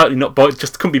 just totally not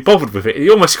just couldn't be bothered with it.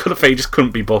 You almost got a feeling he just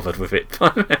couldn't be bothered with it.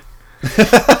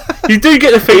 You do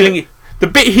get the feeling the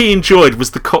bit he enjoyed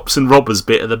was the cops and robbers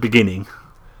bit at the beginning.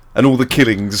 And all the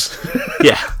killings.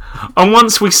 Yeah. And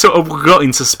once we sort of got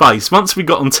into space, once we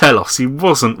got on Telos, he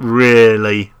wasn't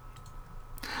really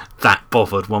that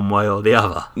bothered one way or the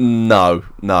other. No.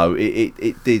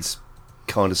 It did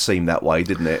kind of seem that way,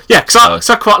 didn't it? Yeah, because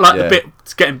I quite like the bit,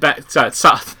 getting back to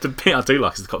the bit I do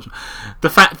like is the cops. The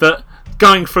fact that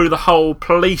going through the whole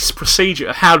police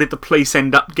procedure, how did the police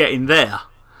end up getting there?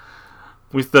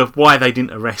 With why they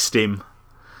didn't arrest him.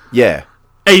 Yeah.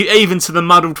 Even to the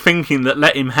muddled thinking that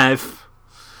let him have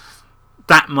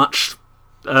that much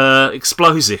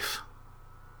explosive.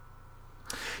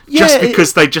 Yeah, just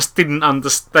because they just didn't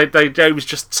understand. They was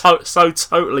just so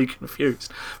totally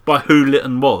confused by who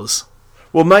Lytton was.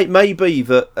 Well, maybe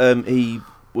that he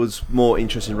was more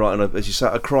interested in writing, as you say,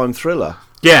 a crime thriller.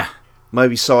 Yeah.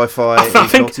 Maybe sci-fi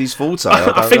is not his forte. I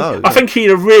don't know. I think he'd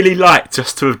have really liked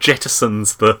just to have jettisoned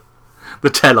the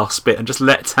Telos bit and just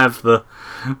let's have the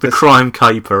crime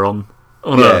caper on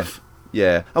Earth.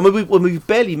 Yeah, I mean, we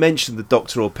barely mentioned the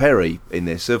Doctor or Perry in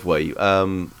this, have we?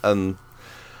 And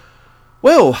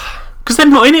well, because they're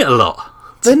not in it a lot.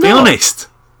 To be honest,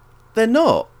 they're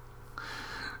not.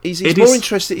 He's more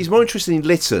interested. He's more interested in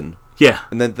Lytton,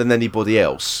 than anybody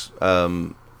else.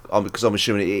 Because I'm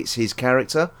assuming it's his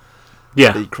character.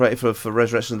 Yeah, that he created for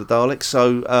Resurrection of the Daleks.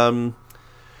 So, I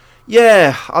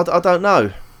don't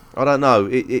know. I don't know.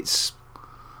 It's.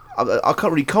 I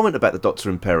can't really comment about the Doctor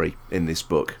and Perry in this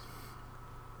book.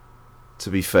 To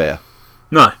be fair,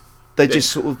 no, they're just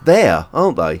sort of there,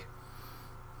 aren't they?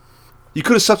 You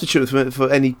could have substituted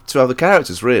for any two other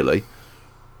characters, really.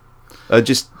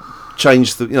 Just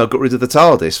changed got rid of the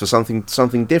TARDIS for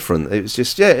something different. It was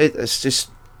just it's just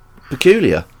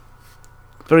peculiar,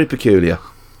 very peculiar.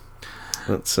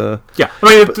 That's I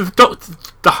mean,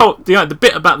 the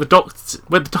bit about the Doctor,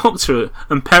 where the Doctor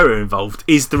and Perry are involved,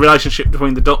 is the relationship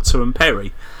between the Doctor and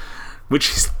Perry,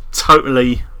 which is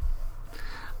totally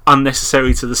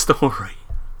unnecessary to the story.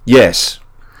 Yes,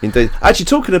 indeed. Actually,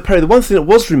 talking of Perry, the one thing that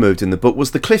was removed in the book was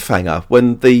the cliffhanger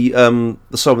when the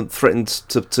Sovereign threatened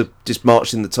to just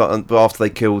march in after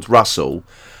they killed Russell,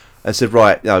 and said,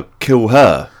 "Right, kill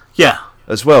her." Yeah,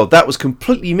 as well. That was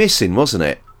completely missing, wasn't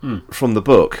it, from the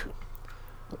book?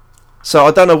 So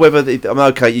I don't know whether you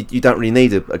don't really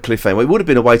need a cliffhanger. It would have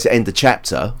been a way to end the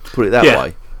chapter, put it that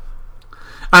way.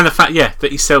 And the fact,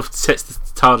 that he sets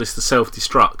the TARDIS to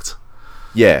self-destruct.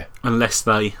 Yeah. Unless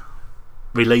they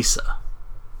release her.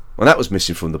 Well, that was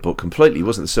missing from the book completely,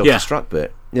 wasn't the self-destruct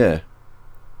bit? Yeah.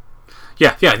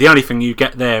 Yeah. The only thing you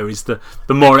get there is the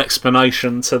more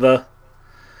explanation to the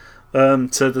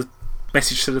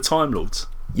message to the Time Lords.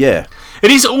 Yeah.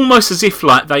 It is almost as if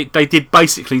they did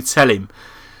basically tell him,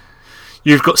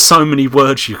 you've got so many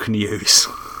words you can use.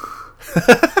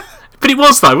 But it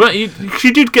was though. You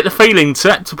did get the feeling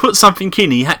to put something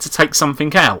in, he had to take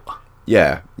something out.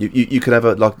 Yeah, you can have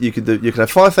you can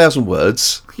have 5,000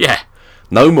 words. Yeah.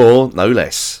 No more, no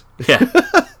less. Yeah.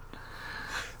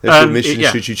 There's permission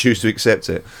should you choose to accept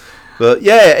it. But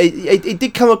yeah, it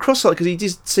did come across like, because he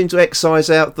did seem to excise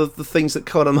out the things that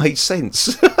kind of made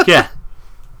sense. Yeah.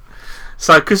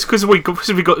 So because we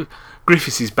got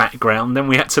Griffiths' background, then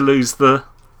we had to lose the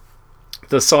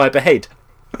cyber head.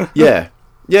 Yeah,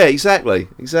 exactly.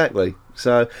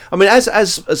 So, I mean,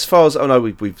 as far as I know,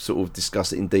 we've sort of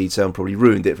discussed it in detail and probably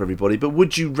ruined it for everybody. But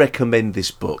would you recommend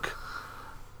this book?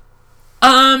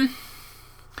 I'd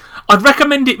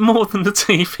recommend it more than the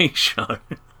TV show.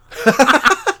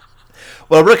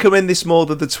 Well, I recommend this more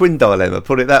than the Twin Dilemma.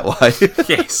 Put it that way.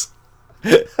 Yes.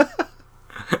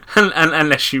 and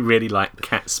unless you really like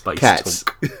cat space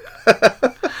talk.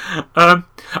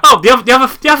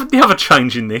 The other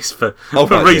change in this for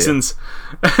reasons,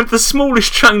 the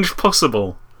smallest change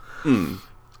possible.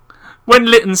 When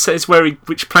Lytton says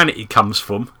which planet he comes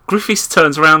from, Griffiths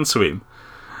turns around to him,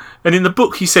 and in the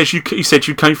book he says you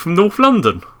came from North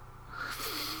London,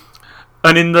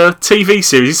 and in the TV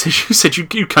series he said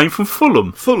you came from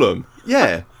Fulham. Fulham,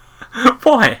 yeah.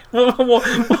 Why? Why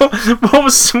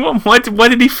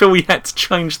did he feel he had to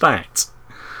change that?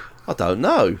 I don't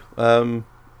know.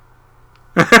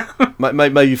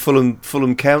 Maybe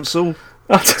Fulham Council.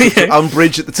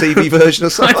 Umbridge at the TV version or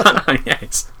something. I don't know.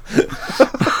 Yes.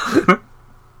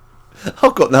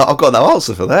 I've got no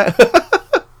answer for that.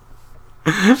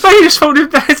 They just thought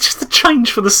it's just a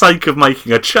change for the sake of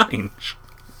making a change.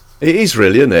 It is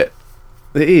really, isn't it?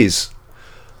 It is.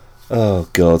 Oh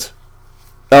God.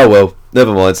 Oh well.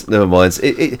 Never mind.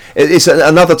 It's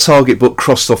another target book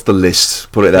crossed off the list.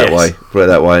 Put it that way.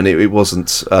 And it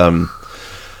wasn't.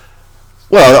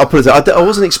 Well, I'll put it. I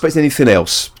wasn't expecting anything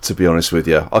else, to be honest with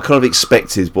you. I kind of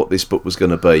expected what this book was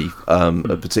going to be,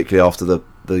 particularly after the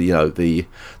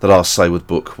last Saward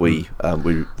book we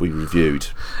reviewed.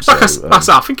 So,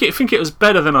 I think it was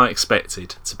better than I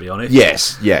expected, to be honest.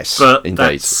 Yes, but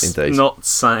indeed. Not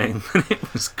saying that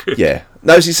it was good. Yeah,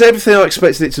 no, it's everything I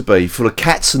expected it to be, full of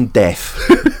cats and death.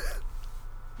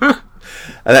 And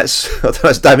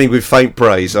that's damning with faint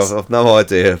praise. I've no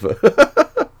idea,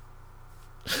 but.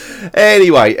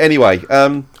 Anyway, I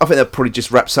think that probably just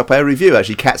wraps up our review,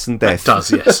 actually, Cats and Death. It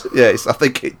does, yes. Yes, I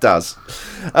think it does.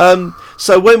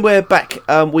 So when we're back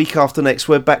week after next,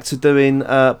 we're back to doing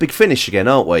Big Finish again,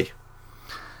 aren't we?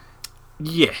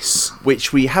 Yes.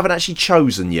 Which we haven't actually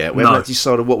chosen yet. We haven't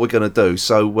decided what we're going to do.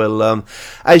 So we'll,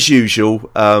 as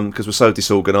usual, because we're so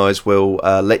disorganised, we'll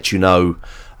let you know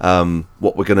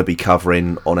what we're going to be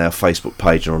covering on our Facebook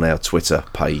page and on our Twitter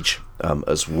page.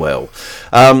 As well,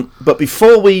 but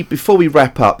before we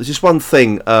wrap up, there's just one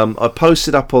thing I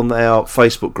posted up on our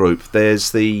Facebook group.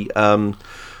 There's the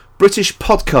British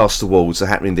Podcast Awards are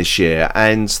happening this year,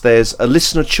 and there's a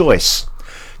listener choice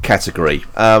category.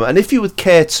 And if you would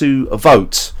care to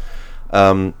vote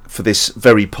for this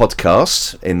very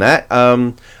podcast in that,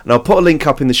 and I'll put a link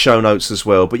up in the show notes as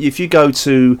well. But if you go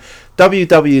to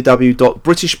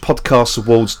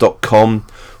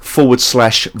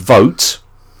www.britishpodcastawards.com/vote.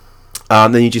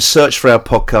 Then you just search for our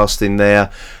podcast in there,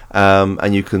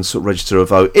 and you can sort of register a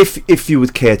vote if you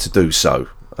would care to do so.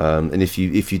 And if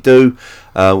you do,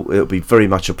 it'll be very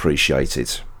much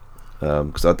appreciated.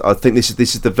 Because I think this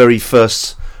is the very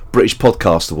first British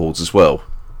Podcast Awards as well.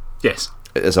 Yes,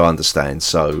 as I understand.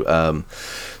 So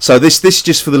this is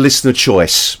just for the listener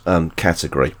choice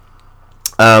category.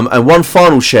 And one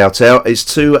final shout out is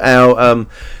to our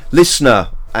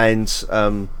listener and.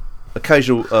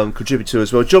 Occasional contributor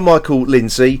as well, John Michael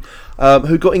Lindsay,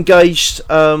 who got engaged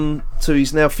to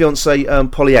his now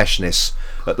fiancée Polly Ashnis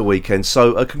at the weekend.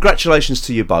 So congratulations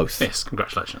to you both. Yes,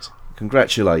 congratulations.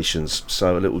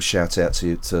 So a little shout out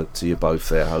to you both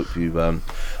there. Hope you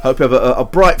have a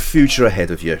bright future ahead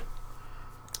of you.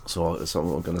 So that's what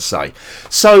I'm going to say.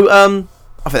 So I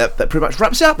think that pretty much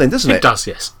wraps it up then, doesn't it? It does,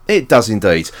 yes. It does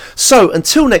indeed. So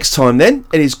until next time then,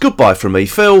 it is goodbye from me,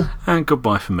 Phil. And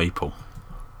goodbye from me, Paul.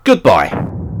 Goodbye.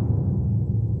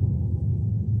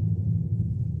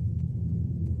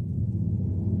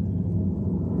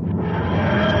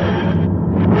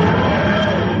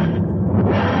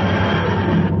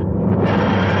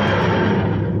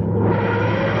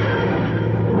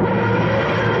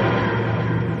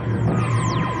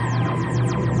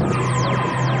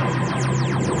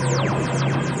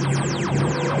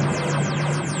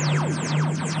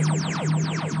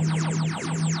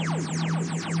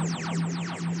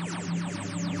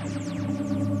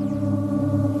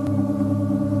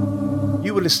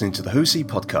 Listening to the Who's He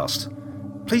podcast.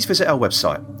 Please visit our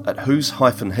website at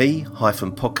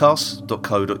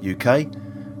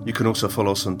whos-he-podcast.co.uk. You can also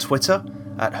follow us on Twitter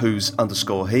at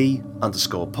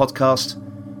whos_he_podcast.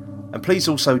 And please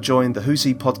also join the Who's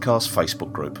He podcast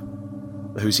Facebook group.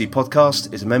 The Who's He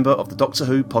podcast is a member of the Doctor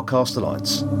Who Podcast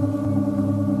Alliance.